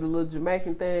lobster, the little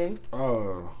Jamaican thing?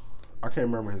 I can't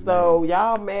remember his name. So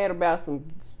y'all mad about some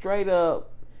straight up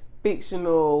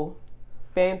fictional,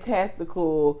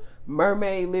 fantastical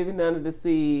mermaid living under the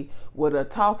sea with a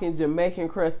talking Jamaican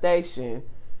crustacean.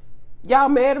 Y'all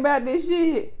mad about this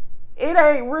shit? It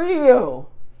ain't real.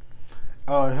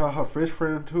 Her fish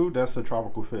friend too, that's a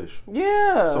tropical fish.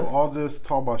 Yeah. So all this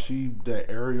talk about that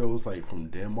Ariel's like from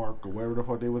Denmark or whatever the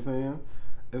fuck they were saying,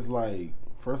 it's like,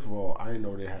 first of all, I didn't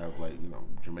know they have like,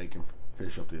 Jamaican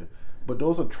fish up there. But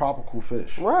those are tropical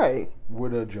fish. Right.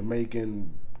 With a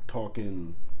Jamaican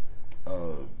talking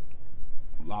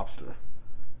lobster.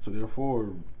 So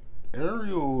therefore,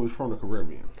 Ariel is from the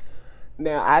Caribbean.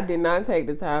 Now, I did not take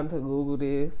the time to Google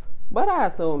this, but I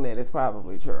assume that it's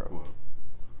probably true. What?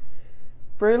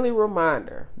 Friendly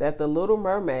reminder that The Little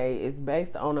Mermaid is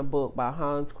based on a book by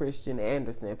Hans Christian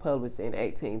Andersen published in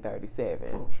 1837.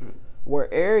 Oh, shit.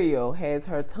 Where Ariel has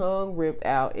her tongue ripped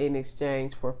out in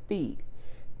exchange for feet.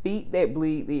 Feet that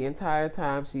bleed the entire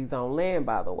time she's on land,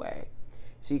 by the way.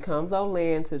 She comes on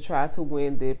land to try to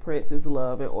win the prince's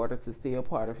love in order to steal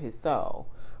part of his soul.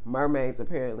 Mermaids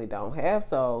apparently don't have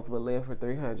souls but live for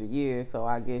 300 years, so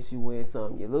I guess you win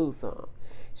some, you lose some.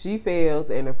 She fails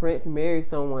and the prince marries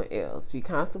someone else. She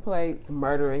contemplates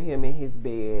murdering him in his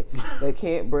bed but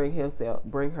can't bring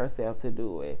herself to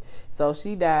do it. So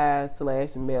she dies /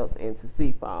 melts into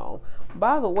sea foam.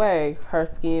 By the way, her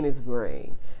skin is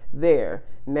green. There.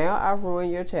 Now I've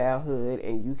ruined your childhood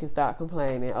and you can stop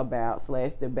complaining about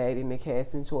 / debating the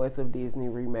casting choice of Disney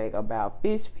remake about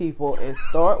fish people and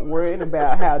start worrying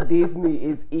about how Disney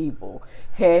is evil.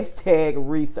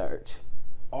 #research.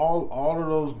 All of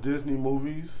those Disney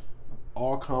movies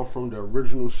all come from the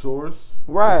original source.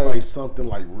 Right. It's like something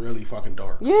like really fucking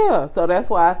dark. Yeah, so that's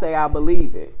why I say I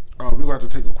believe it. We're going to have to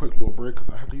take a quick little break because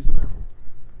I have to use the bathroom.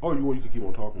 Oh, you can keep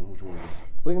on talking. What you want to do?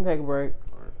 We can take a break.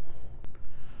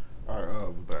 All right,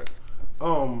 we're back.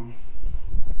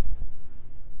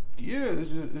 Yeah,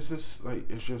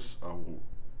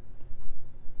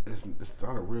 it's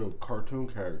not a real cartoon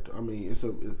character. I mean, it's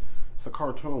a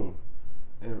cartoon,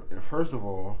 and first of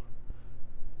all,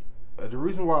 the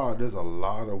reason why there's a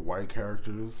lot of white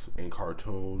characters in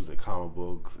cartoons and comic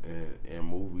books and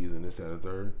movies and this, that, and the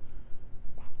third,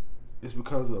 is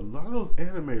because a lot of those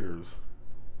animators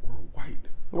were white.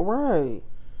 Right.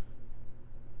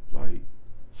 Like,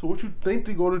 so what you think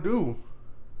they're going to do?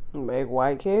 Make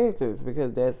white characters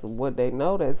because that's what they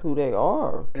know. That's who they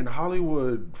are. In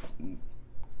Hollywood,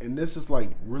 and this is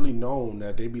like really known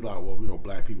that they be like, well,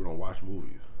 black people don't watch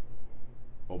movies,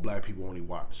 or black people only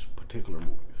watch particular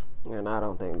movies. And I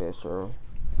don't think that's true.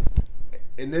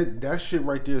 And that shit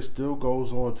right there still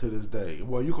goes on to this day.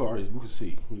 Well, you can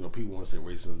see, people want to say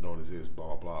racism don't exist,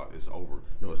 blah blah, it's over.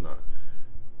 No, it's not.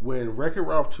 when Wreck-It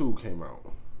Ralph 2 came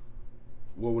out,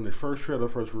 well, when the first trailer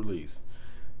first released,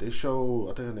 they showed,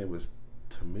 I think her name was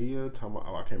I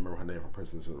can't remember her name from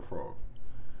Princess and the Frog.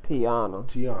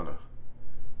 Tiana.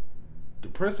 The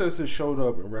princesses showed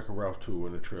up in Wreck-It Ralph 2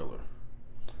 in the trailer.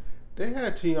 They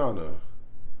had Tiana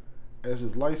as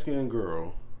this light-skinned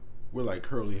girl with like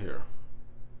curly hair.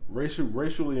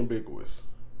 Racially ambiguous.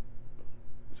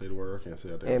 Say the word, I can't say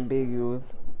it.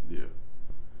 Ambiguous. Yeah.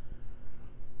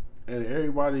 And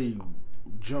everybody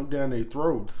jumped down their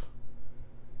throats,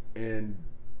 and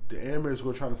the animators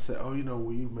were trying to say, oh,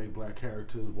 when you make black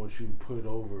characters, once you put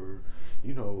over,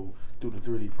 through the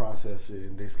 3D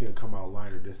processing, their skin come out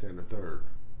lighter, this, that, and the third.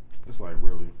 It's like,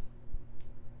 really?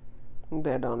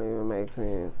 That don't even make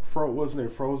sense. Wasn't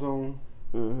it Frozone?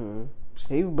 Mm-hmm.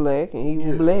 He was black, and he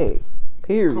was black.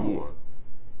 Period. Come on.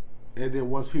 And then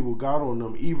once people got on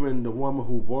them, even the woman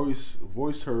who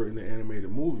voiced her in the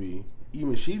animated movie,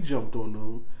 even she jumped on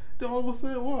them. Then all of a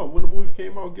sudden, wow, when the movie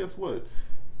came out, guess what?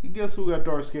 Guess who got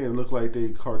dark skin and looked like their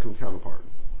cartoon counterpart?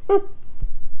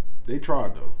 They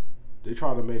tried, though. They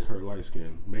tried to make her light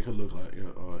skin, make her look like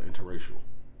interracial.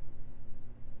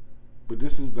 But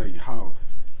this is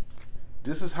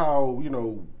how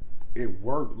it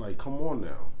worked. Like, come on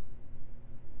now.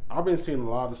 I've been seeing a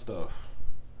lot of stuff.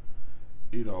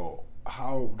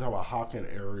 How can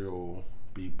Ariel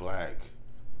be black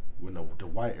when the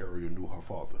white Ariel knew her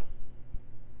father?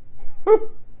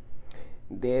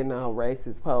 Then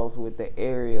racist post with the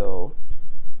Ariel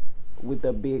with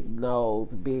the big nose,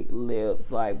 big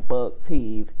lips, like buck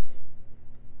teeth,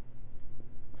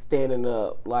 standing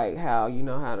up, like how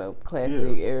how the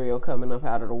classic Ariel coming up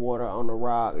out of the water on the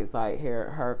rock. It's like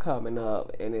her coming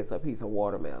up, and it's a piece of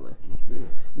watermelon. Mm-hmm.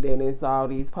 Then it's all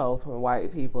these posts from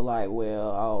white people like,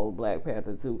 well, Black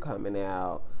Panther 2 coming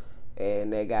out,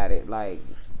 and they got it like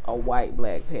a white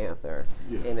Black Panther.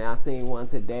 Yeah. And I seen one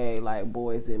today like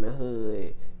Boys in the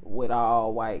Hood with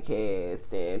all white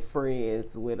cast and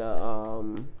Friends with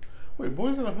a Wait,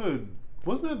 Boys in the Hood,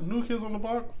 wasn't that New Kids on the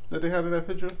Block that they had in that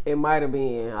picture? It might have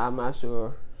been. I'm not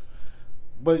sure.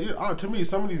 But to me,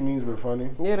 some of these memes been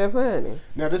funny. Yeah, they're funny.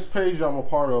 Now, this page I'm a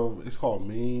part of, it's called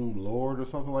Meme Lord or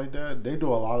something like that. They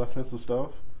do a lot of offensive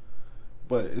stuff.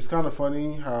 But it's kind of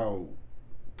funny how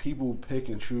people pick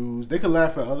and choose. They can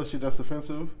laugh at other shit that's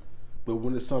offensive, but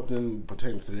when it's something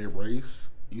pertaining to their race,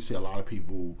 you see a lot of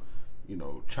people,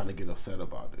 trying to get upset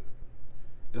about it.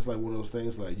 It's like one of those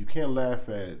things, like, you can't laugh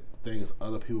at things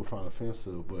other people find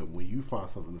offensive, but when you find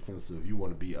something offensive, you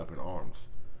want to be up in arms.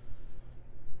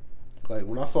 Like,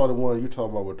 when I saw the one you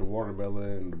talking about with the watermelon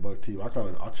and the buck teeth, I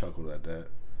chuckled at that.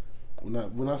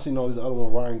 When I seen all these other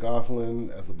ones, Ryan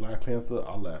Gosling as the Black Panther,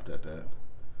 I laughed at that.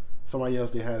 Somebody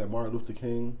else they had at Martin Luther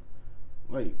King.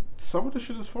 Like, some of the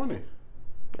shit is funny.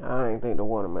 I didn't think the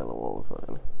watermelon one was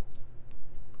funny.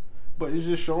 But it's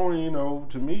just showing,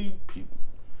 to me, people.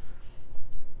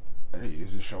 Hey,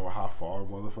 it's just showing how far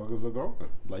motherfuckers are going.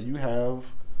 Like, you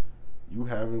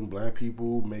having black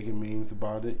people making memes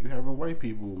about it. You having white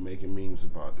people making memes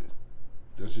about it.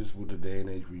 That's just what the day and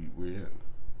age we're in.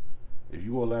 If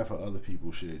you gonna laugh at other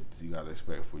people's shit, you gotta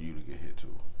expect for you to get hit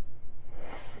too.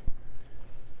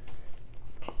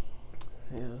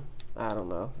 Yeah, I don't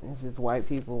know. It's just white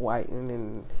people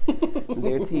whitening and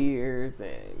their tears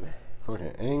and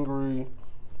fucking angry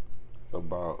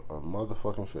about a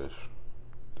motherfucking fish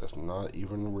that's not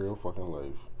even real fucking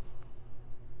life.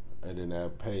 And then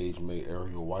that page made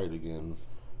Ariel white again.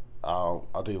 I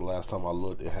think the last time I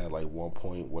looked, it had like 1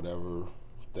 point whatever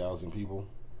thousand people.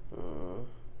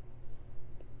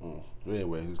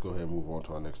 Anyway, let's go ahead and move on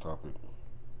to our next topic.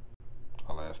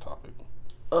 Our last topic.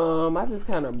 I just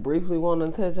kind of briefly want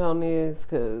to touch on this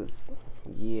because,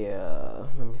 yeah,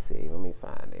 let me see. Let me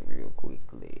find it real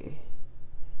quickly.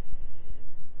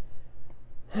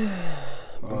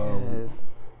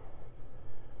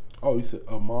 You said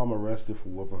a mom arrested for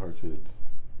whipping her kids.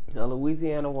 A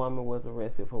Louisiana woman was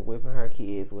arrested for whipping her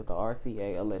kids with the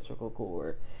RCA electrical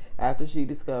cord after she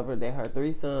discovered that her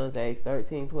 3 sons, aged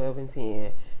 13, 12, and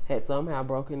 10, had somehow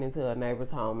broken into a neighbor's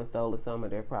home and stolen some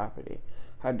of their property.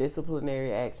 Her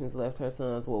disciplinary actions left her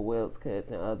sons with welts, cuts,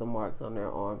 and other marks on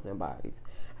their arms and bodies.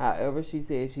 However, she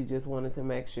said she just wanted to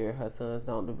make sure her sons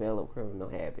don't develop criminal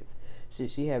habits.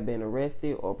 Should she have been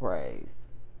arrested or praised?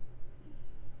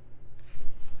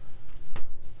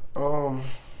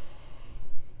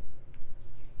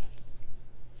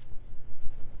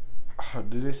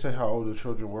 Did they say how old the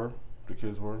children were? The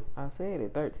kids were? I said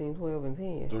it, 13, 12, and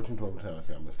 10. 13, 12, and 10.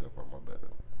 Okay, I messed up on my bad.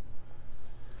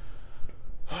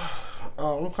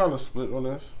 I'm kind of split on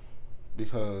this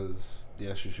because,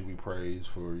 yes, she should be praised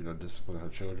for, disciplining her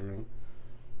children.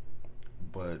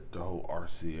 But the whole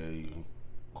RCA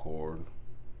cord.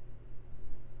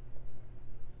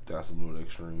 That's a little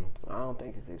extreme. I don't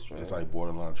think it's extreme. It's like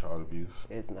borderline child abuse.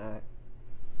 It's not.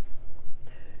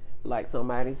 Like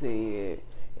somebody said,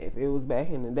 if it was back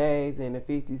in the days, in the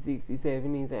 50s, 60s,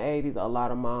 70s, and 80s, a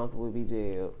lot of moms would be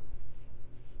jailed.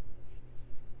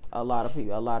 A lot of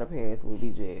people, a lot of parents would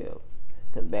be jailed.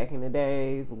 Because back in the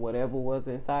days, whatever was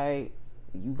in sight,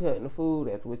 you cutting the food,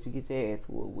 that's what you get your ass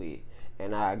whooped with.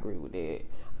 And I agree with that.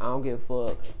 I don't give a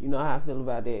fuck. You know how I feel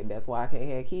about that. That's why I can't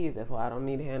have kids. That's why I don't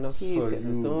need to have no kids. Because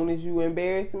as soon as you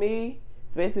embarrass me,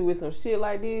 especially with some shit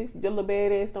like this, your little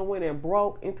bad ass done went and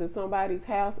broke into somebody's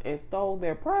house and stole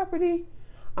their property,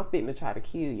 I'm finna try to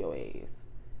kill your ass.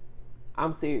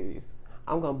 I'm serious.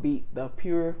 I'm gonna beat the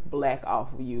pure black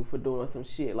off of you for doing some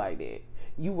shit like that.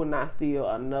 You will not steal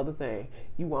another thing.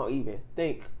 You won't even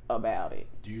think about it.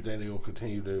 Do you think they will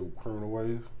continue their criminal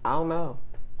ways? I don't know.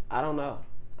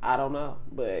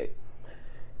 But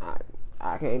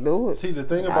I can't do it. See, the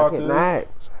thing about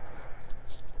this,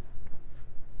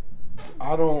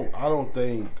 I don't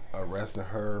think arresting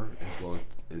her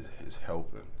is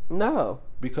helping. No.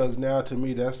 Because now to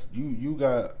me that's you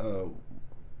got a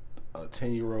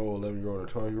 10-year-old, 11-year-old, or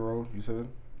 12-year-old, you said?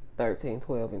 13,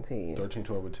 12, and 10. 13,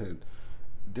 12, and 10.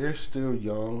 They're still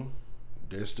young.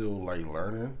 They're still like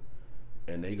learning.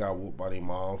 And they got whooped by their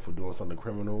mom for doing something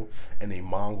criminal. And their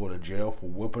mom go to jail for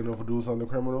whooping them for doing something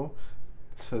criminal.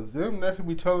 To them, that could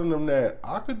be telling them that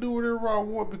I could do whatever I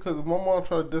want because if my mom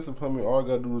tried to discipline me, all I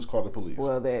gotta do is call the police.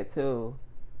 Well, that too.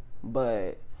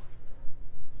 But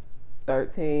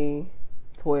 13,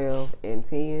 12, and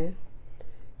 10,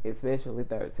 especially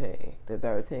 13. The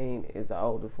 13 is the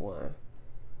oldest one.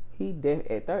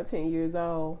 At 13 years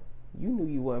old, you knew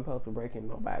you wasn't supposed to break in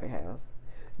nobody's house.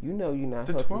 You know you're not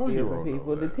supposed to steal from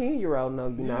people. The 10-year-old know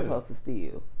you're not supposed to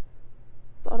steal.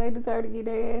 So they deserve to get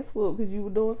their ass whooped because you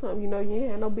were doing something you know you ain't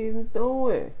had no business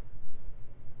doing.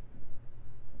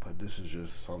 But this is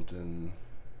just something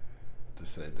to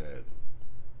say that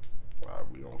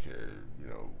we don't care, you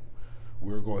know,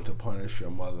 we're going to punish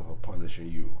your mother for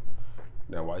punishing you.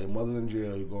 Now, while your mother's in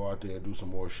jail, you go out there and do some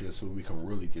more shit so we can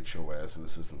really get your ass in the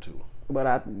system too. But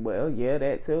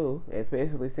that too,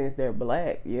 especially since they're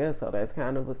black. Yeah, so that's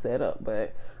kind of a setup.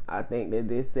 But I think that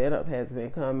this setup has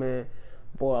been coming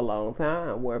for a long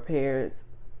time where parents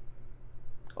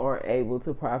aren't able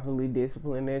to properly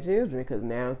discipline their children because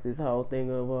now it's this whole thing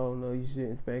of, oh, no, you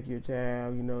shouldn't spank your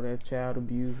child. You know, that's child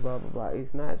abuse, blah, blah, blah.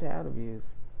 It's not child abuse.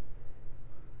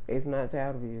 It's not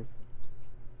child abuse.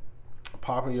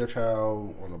 Popping your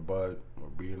child on the butt or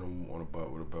beating them on the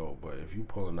butt with a belt, but if you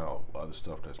pulling out other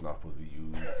stuff that's not supposed to be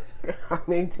used. I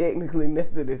mean, technically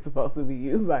nothing is supposed to be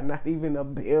used, like not even a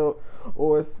belt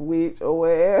or a switch or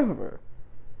whatever.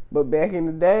 But back in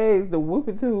the days, the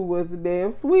whooping tool was a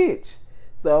damn switch.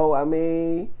 So, I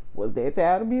mean, was that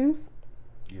child abuse?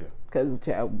 Yeah. Because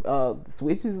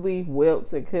switches leave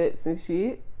welts and cuts and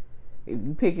shit. If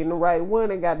you picking the right one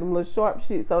and got them little sharp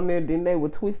shits on there, then they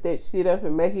would twist that shit up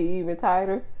and make it even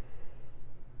tighter.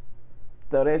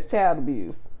 So that's child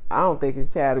abuse. I don't think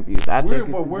it's child abuse.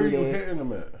 Where are you hitting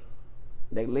them at?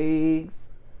 Their legs.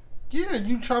 Yeah,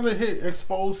 you trying to hit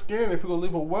exposed skin. If you're gonna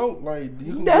leave a welt, like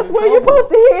you can. That's where you're supposed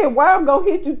to hit. Why I'm gonna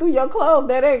hit you through your clothes?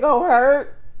 That ain't gonna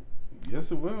hurt.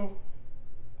 Yes, it will.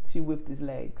 She whipped his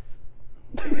legs.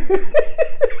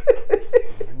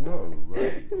 No,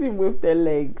 like she whipped their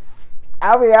legs.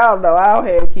 I mean, I don't know. I don't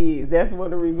have kids. That's one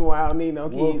of the reasons why I don't need no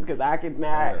kids because I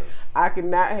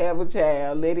cannot have a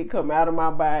child, let it come out of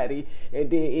my body, and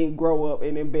then it grow up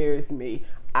and embarrass me.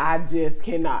 I just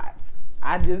cannot.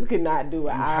 I just cannot do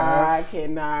it. I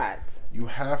cannot. You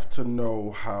have to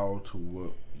know how to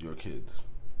whoop your kids.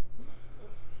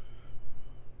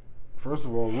 First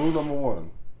of all, rule number 1,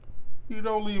 you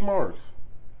don't leave marks.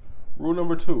 Rule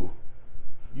number 2,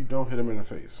 you don't hit them in the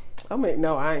face. I mean,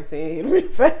 no, I ain't saying hit them in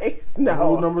the face. No.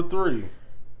 Rule number 3,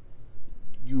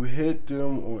 you hit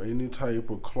them on any type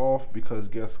of cloth because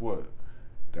guess what?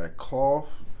 That cloth,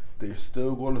 they're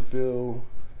still going to feel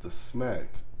the smack.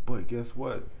 But guess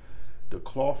what? The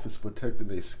cloth is protecting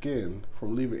their skin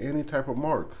from leaving any type of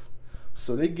marks.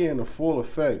 So they getting the full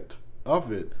effect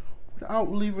of it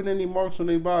without leaving any marks on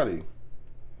their body.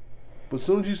 But as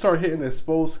soon as you start hitting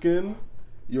exposed skin,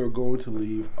 you're going to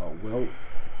leave a welt,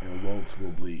 and welts will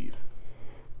bleed.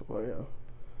 Oh, yeah.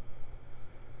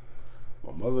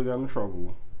 My mother got in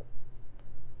trouble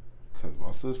because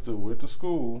my sister went to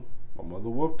school. My mother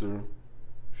whooped her.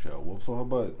 She had whoops on her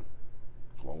butt.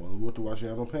 My mother whooped her while she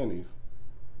had no panties.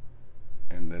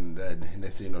 And then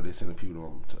next thing you know, they sent the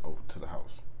people over to the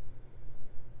house.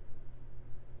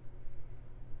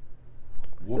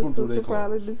 Your sister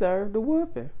probably deserved the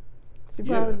whooping. She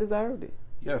probably deserved it.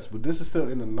 Yes, but this is still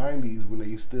in the 90s when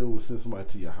they still would send somebody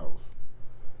to your house.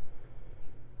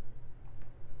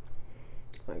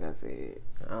 Like I said,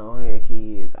 I don't have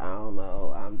kids. I don't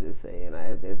know. I'm just saying,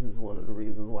 this is one of the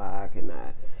reasons why I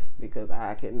cannot. Because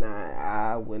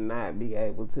I would not be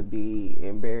able to be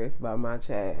embarrassed by my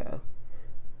child.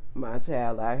 My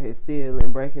child out here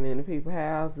stealing, breaking into people's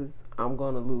houses. I'm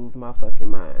going to lose my fucking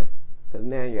mind. Because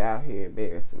now you're out here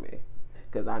embarrassing me.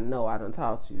 Because I know I done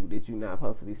taught you that you're not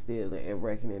supposed to be stealing and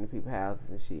breaking into people's houses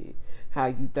and shit. How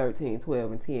you 13,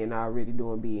 12, and 10 already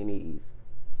doing B&Es.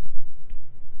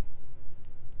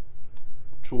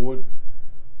 Toward,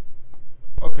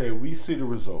 okay, we see the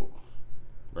result,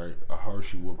 right? Her,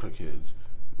 she whooped her kids.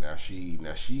 Now she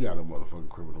got a motherfucking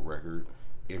criminal record.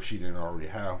 If she didn't already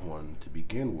have one to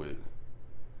begin with,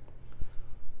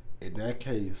 in that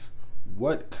case,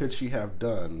 what could she have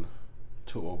done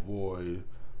to avoid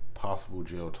possible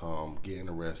jail time, getting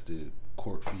arrested,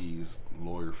 court fees,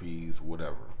 lawyer fees,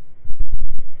 whatever?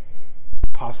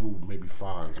 Possible maybe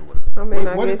fines or whatever. I mean,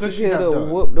 I guess you could have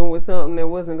whooped them with something that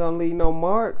wasn't gonna leave no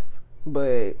marks.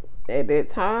 But at that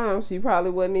time, she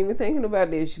probably wasn't even thinking about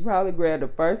this. She probably grabbed the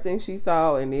first thing she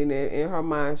saw, and then in her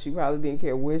mind, she probably didn't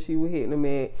care where she was hitting them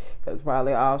at, because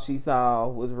probably all she saw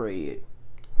was red.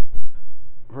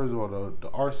 First of all, the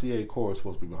RCA core is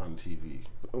supposed to be behind the TV.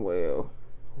 Well.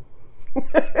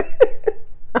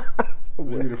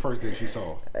 Maybe the first thing she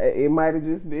saw. It might have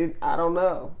just been, I don't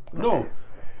know. No.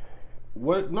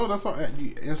 What? No, that's not.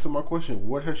 You answer my question.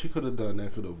 What has she could have done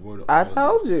that could have avoided? I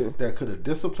told you that could have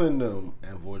disciplined them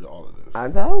and avoided all of this. I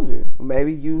told you.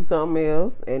 Maybe use something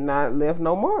else and not left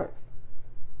no marks.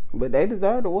 But they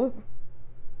deserve the whooping.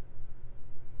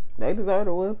 They deserve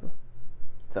the whooping.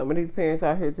 Some of these parents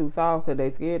out here too soft because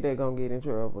they scared they're gonna get in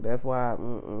trouble. That's why.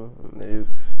 No. You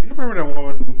remember that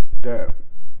woman that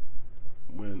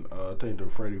when I think the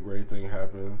Freddie Gray thing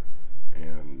happened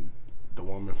and the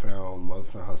woman mother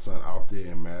found her son out there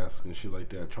in masks and shit like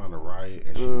that trying to riot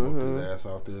and she whooped his ass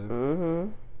out there.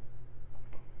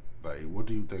 Like, what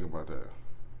do you think about that?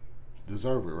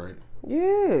 Deserve it, right?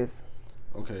 Yes.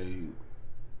 Okay.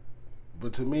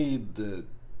 But to me, the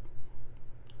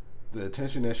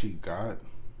attention that she got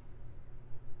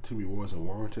to me wasn't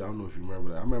warranted. I don't know if you remember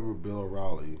that. I remember Bill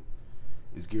O'Reilly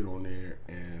is getting on there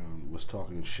and was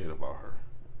talking shit about her.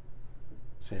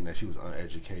 Saying that she was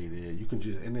uneducated. You can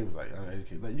just, and it was like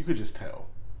uneducated. Like, you could just tell.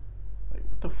 Like,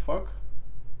 what the fuck?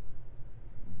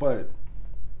 But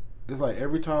it's like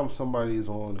every time somebody is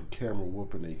on camera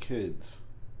whooping their kids,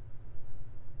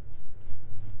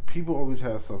 people always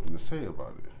have something to say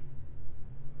about it.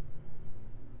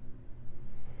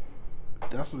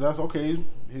 That's okay.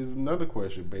 Here's another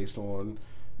question based on,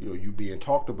 you being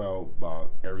talked about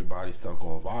everybody stuff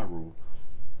going viral.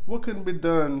 What couldn't be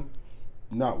done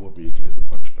not whooping your kids to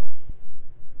punish them?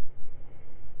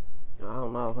 I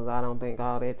don't know, because I don't think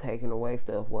all that taking away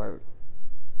stuff works.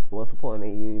 What's the point of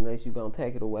you, unless you're going to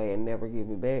take it away and never give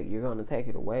it back? You're going to take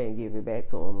it away and give it back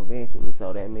to them eventually.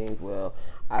 So that means, well,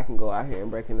 I can go out here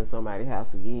and break into somebody's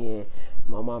house again.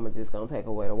 My mama just going to take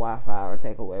away the Wi-Fi or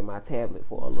take away my tablet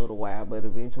for a little while, but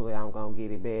eventually I'm going to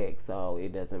get it back, so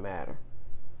it doesn't matter.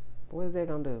 What is that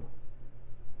going to do?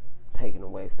 Taking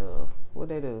away stuff. What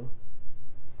they do?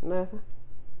 Nothing.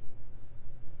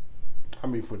 I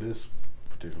mean, for this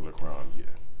particular crime, yeah.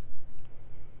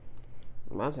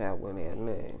 My child wouldn't have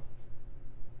nothing.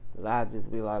 I'd just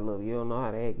be like, look, you don't know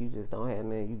how to act. You just don't have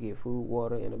nothing. You get food,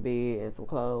 water, and a bed, and some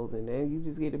clothes, and then you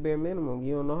just get the bare minimum.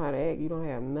 You don't know how to act. You don't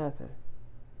have nothing.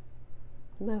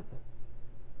 Nothing.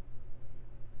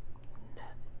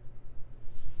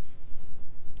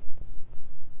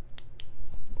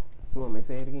 You want me to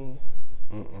say it again?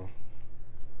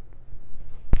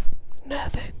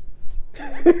 Nothing.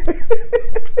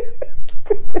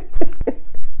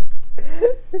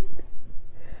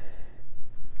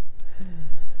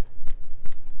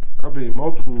 I mean,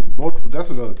 multiple.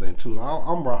 That's another thing too.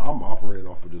 I'm operating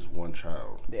off of this one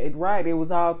child. Right. It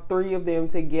was all three of them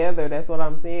together. That's what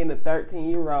I'm saying. The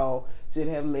 13-year-old should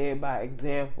have led by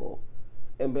example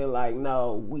and been like,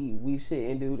 no, we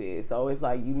shouldn't do this. So it's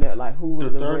like, like, who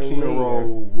was the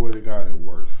 13-year-old would have got it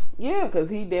worse. Yeah, because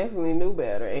he definitely knew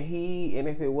better, and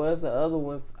if it was the other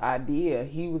one's idea,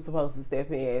 he was supposed to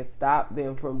step in and stop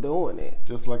them from doing it.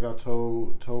 Just like I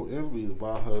told Envy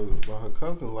about her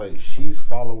cousin, like, she's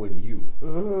following you.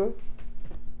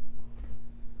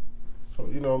 So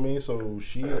you know what I mean. So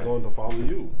she is going to follow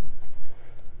you.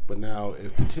 But now,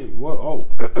 if the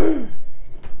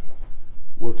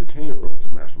 10-year-old's a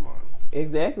mastermind?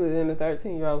 Exactly. Then the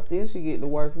 13-year-old still should get the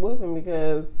worst whooping,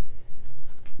 because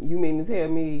you mean to tell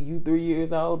me you 3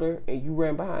 years older and you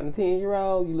ran behind a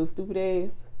 10-year-old, you little stupid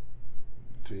ass?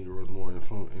 10-year-olds more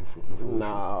influential?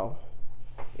 No.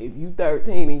 If you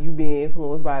 13 and you being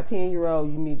influenced by a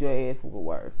 10-year-old, you need your ass whooped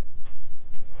worse.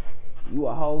 You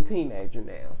a whole teenager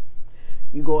now.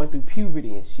 You going through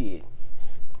puberty and shit.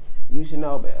 You should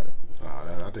know better.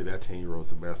 I think that 10-year-old's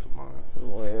the mastermind.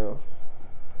 Well,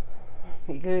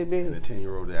 he could be. And the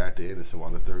 10-year-old that acted innocent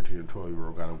while the 13 and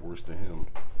 12-year-old got it worse than him.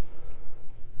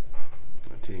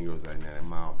 The 10-year-old's like, that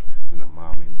mom and the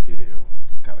mom in jail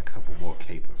got a couple more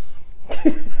capers.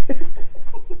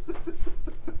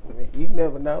 You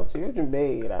never know. Children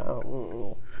bad.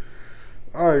 All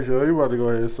right, Joe, you about to go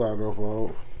ahead and sign off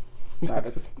on.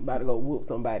 About to go whoop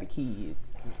somebody's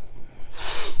kids.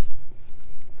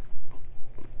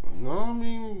 No, I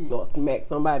mean, or smack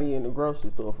somebody in the grocery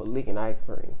store for licking ice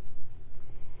cream.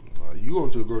 You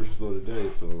going to a grocery store today,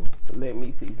 so let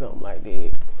me see something like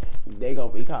that. They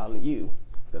gonna be calling you.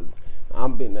 Cause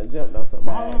I'm been to jump on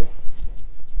somebody.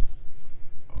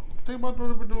 I think my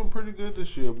daughter been doing pretty good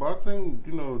this year, but I think,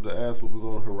 the ass whoop was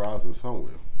on the horizon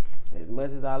somewhere. As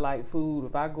much as I like food,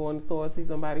 if I go in the store and see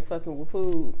somebody fucking with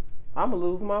food, I'ma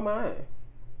lose my mind.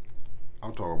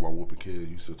 I'm talking about whooping kids.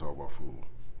 You still talk about food.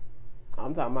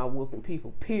 I'm talking about whooping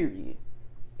people, period.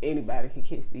 Anybody can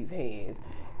catch these hands.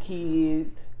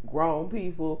 Kids, grown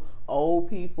people, old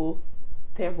people.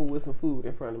 Tamper with some food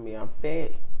in front of me. I'm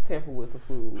fat. Tamper with some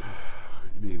food.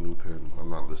 You need a new pen. I'm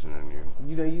not listening to you.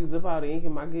 You done used up all the ink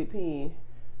in my good pen.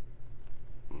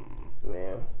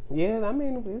 Yeah, I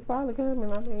mean, it's probably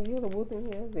coming. I mean, the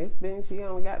whooping, yeah. It's been, she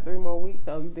only got 3 more weeks,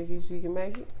 so you think she can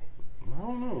make it? I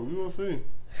don't know. You gonna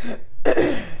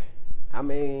see. I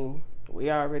mean, we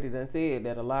already done said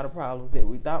that a lot of problems that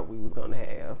we thought we was gonna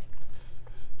have,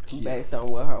 based on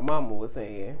what her mama was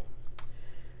saying,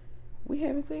 we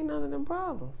haven't seen none of them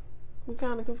problems. We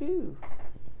kind of confused.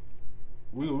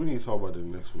 We need to talk about that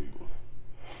next week.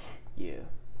 Yeah.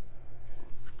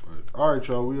 But, all right,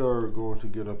 y'all. We are going to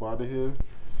get up out of here.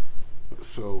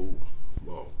 So,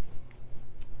 we're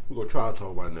gonna try to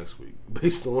talk about it next week,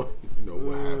 based on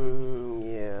what happens.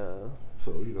 Yeah.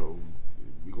 So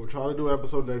we're gonna try to do an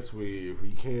episode next week. If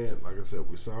we can't, like I said,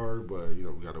 we're sorry, but we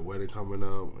got a wedding coming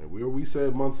up, and we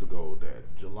said months ago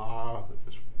that July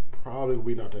is probably gonna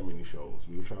be not that many shows.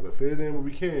 We'll try to fit it in when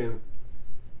we can.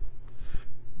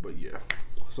 But yeah,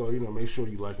 so make sure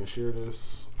you like and share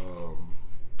this.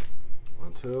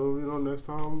 Until next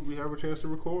time we have a chance to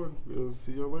record. We'll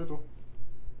see you later.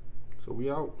 So we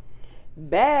out.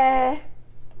 Bye.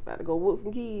 About to go whoop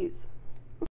some kids.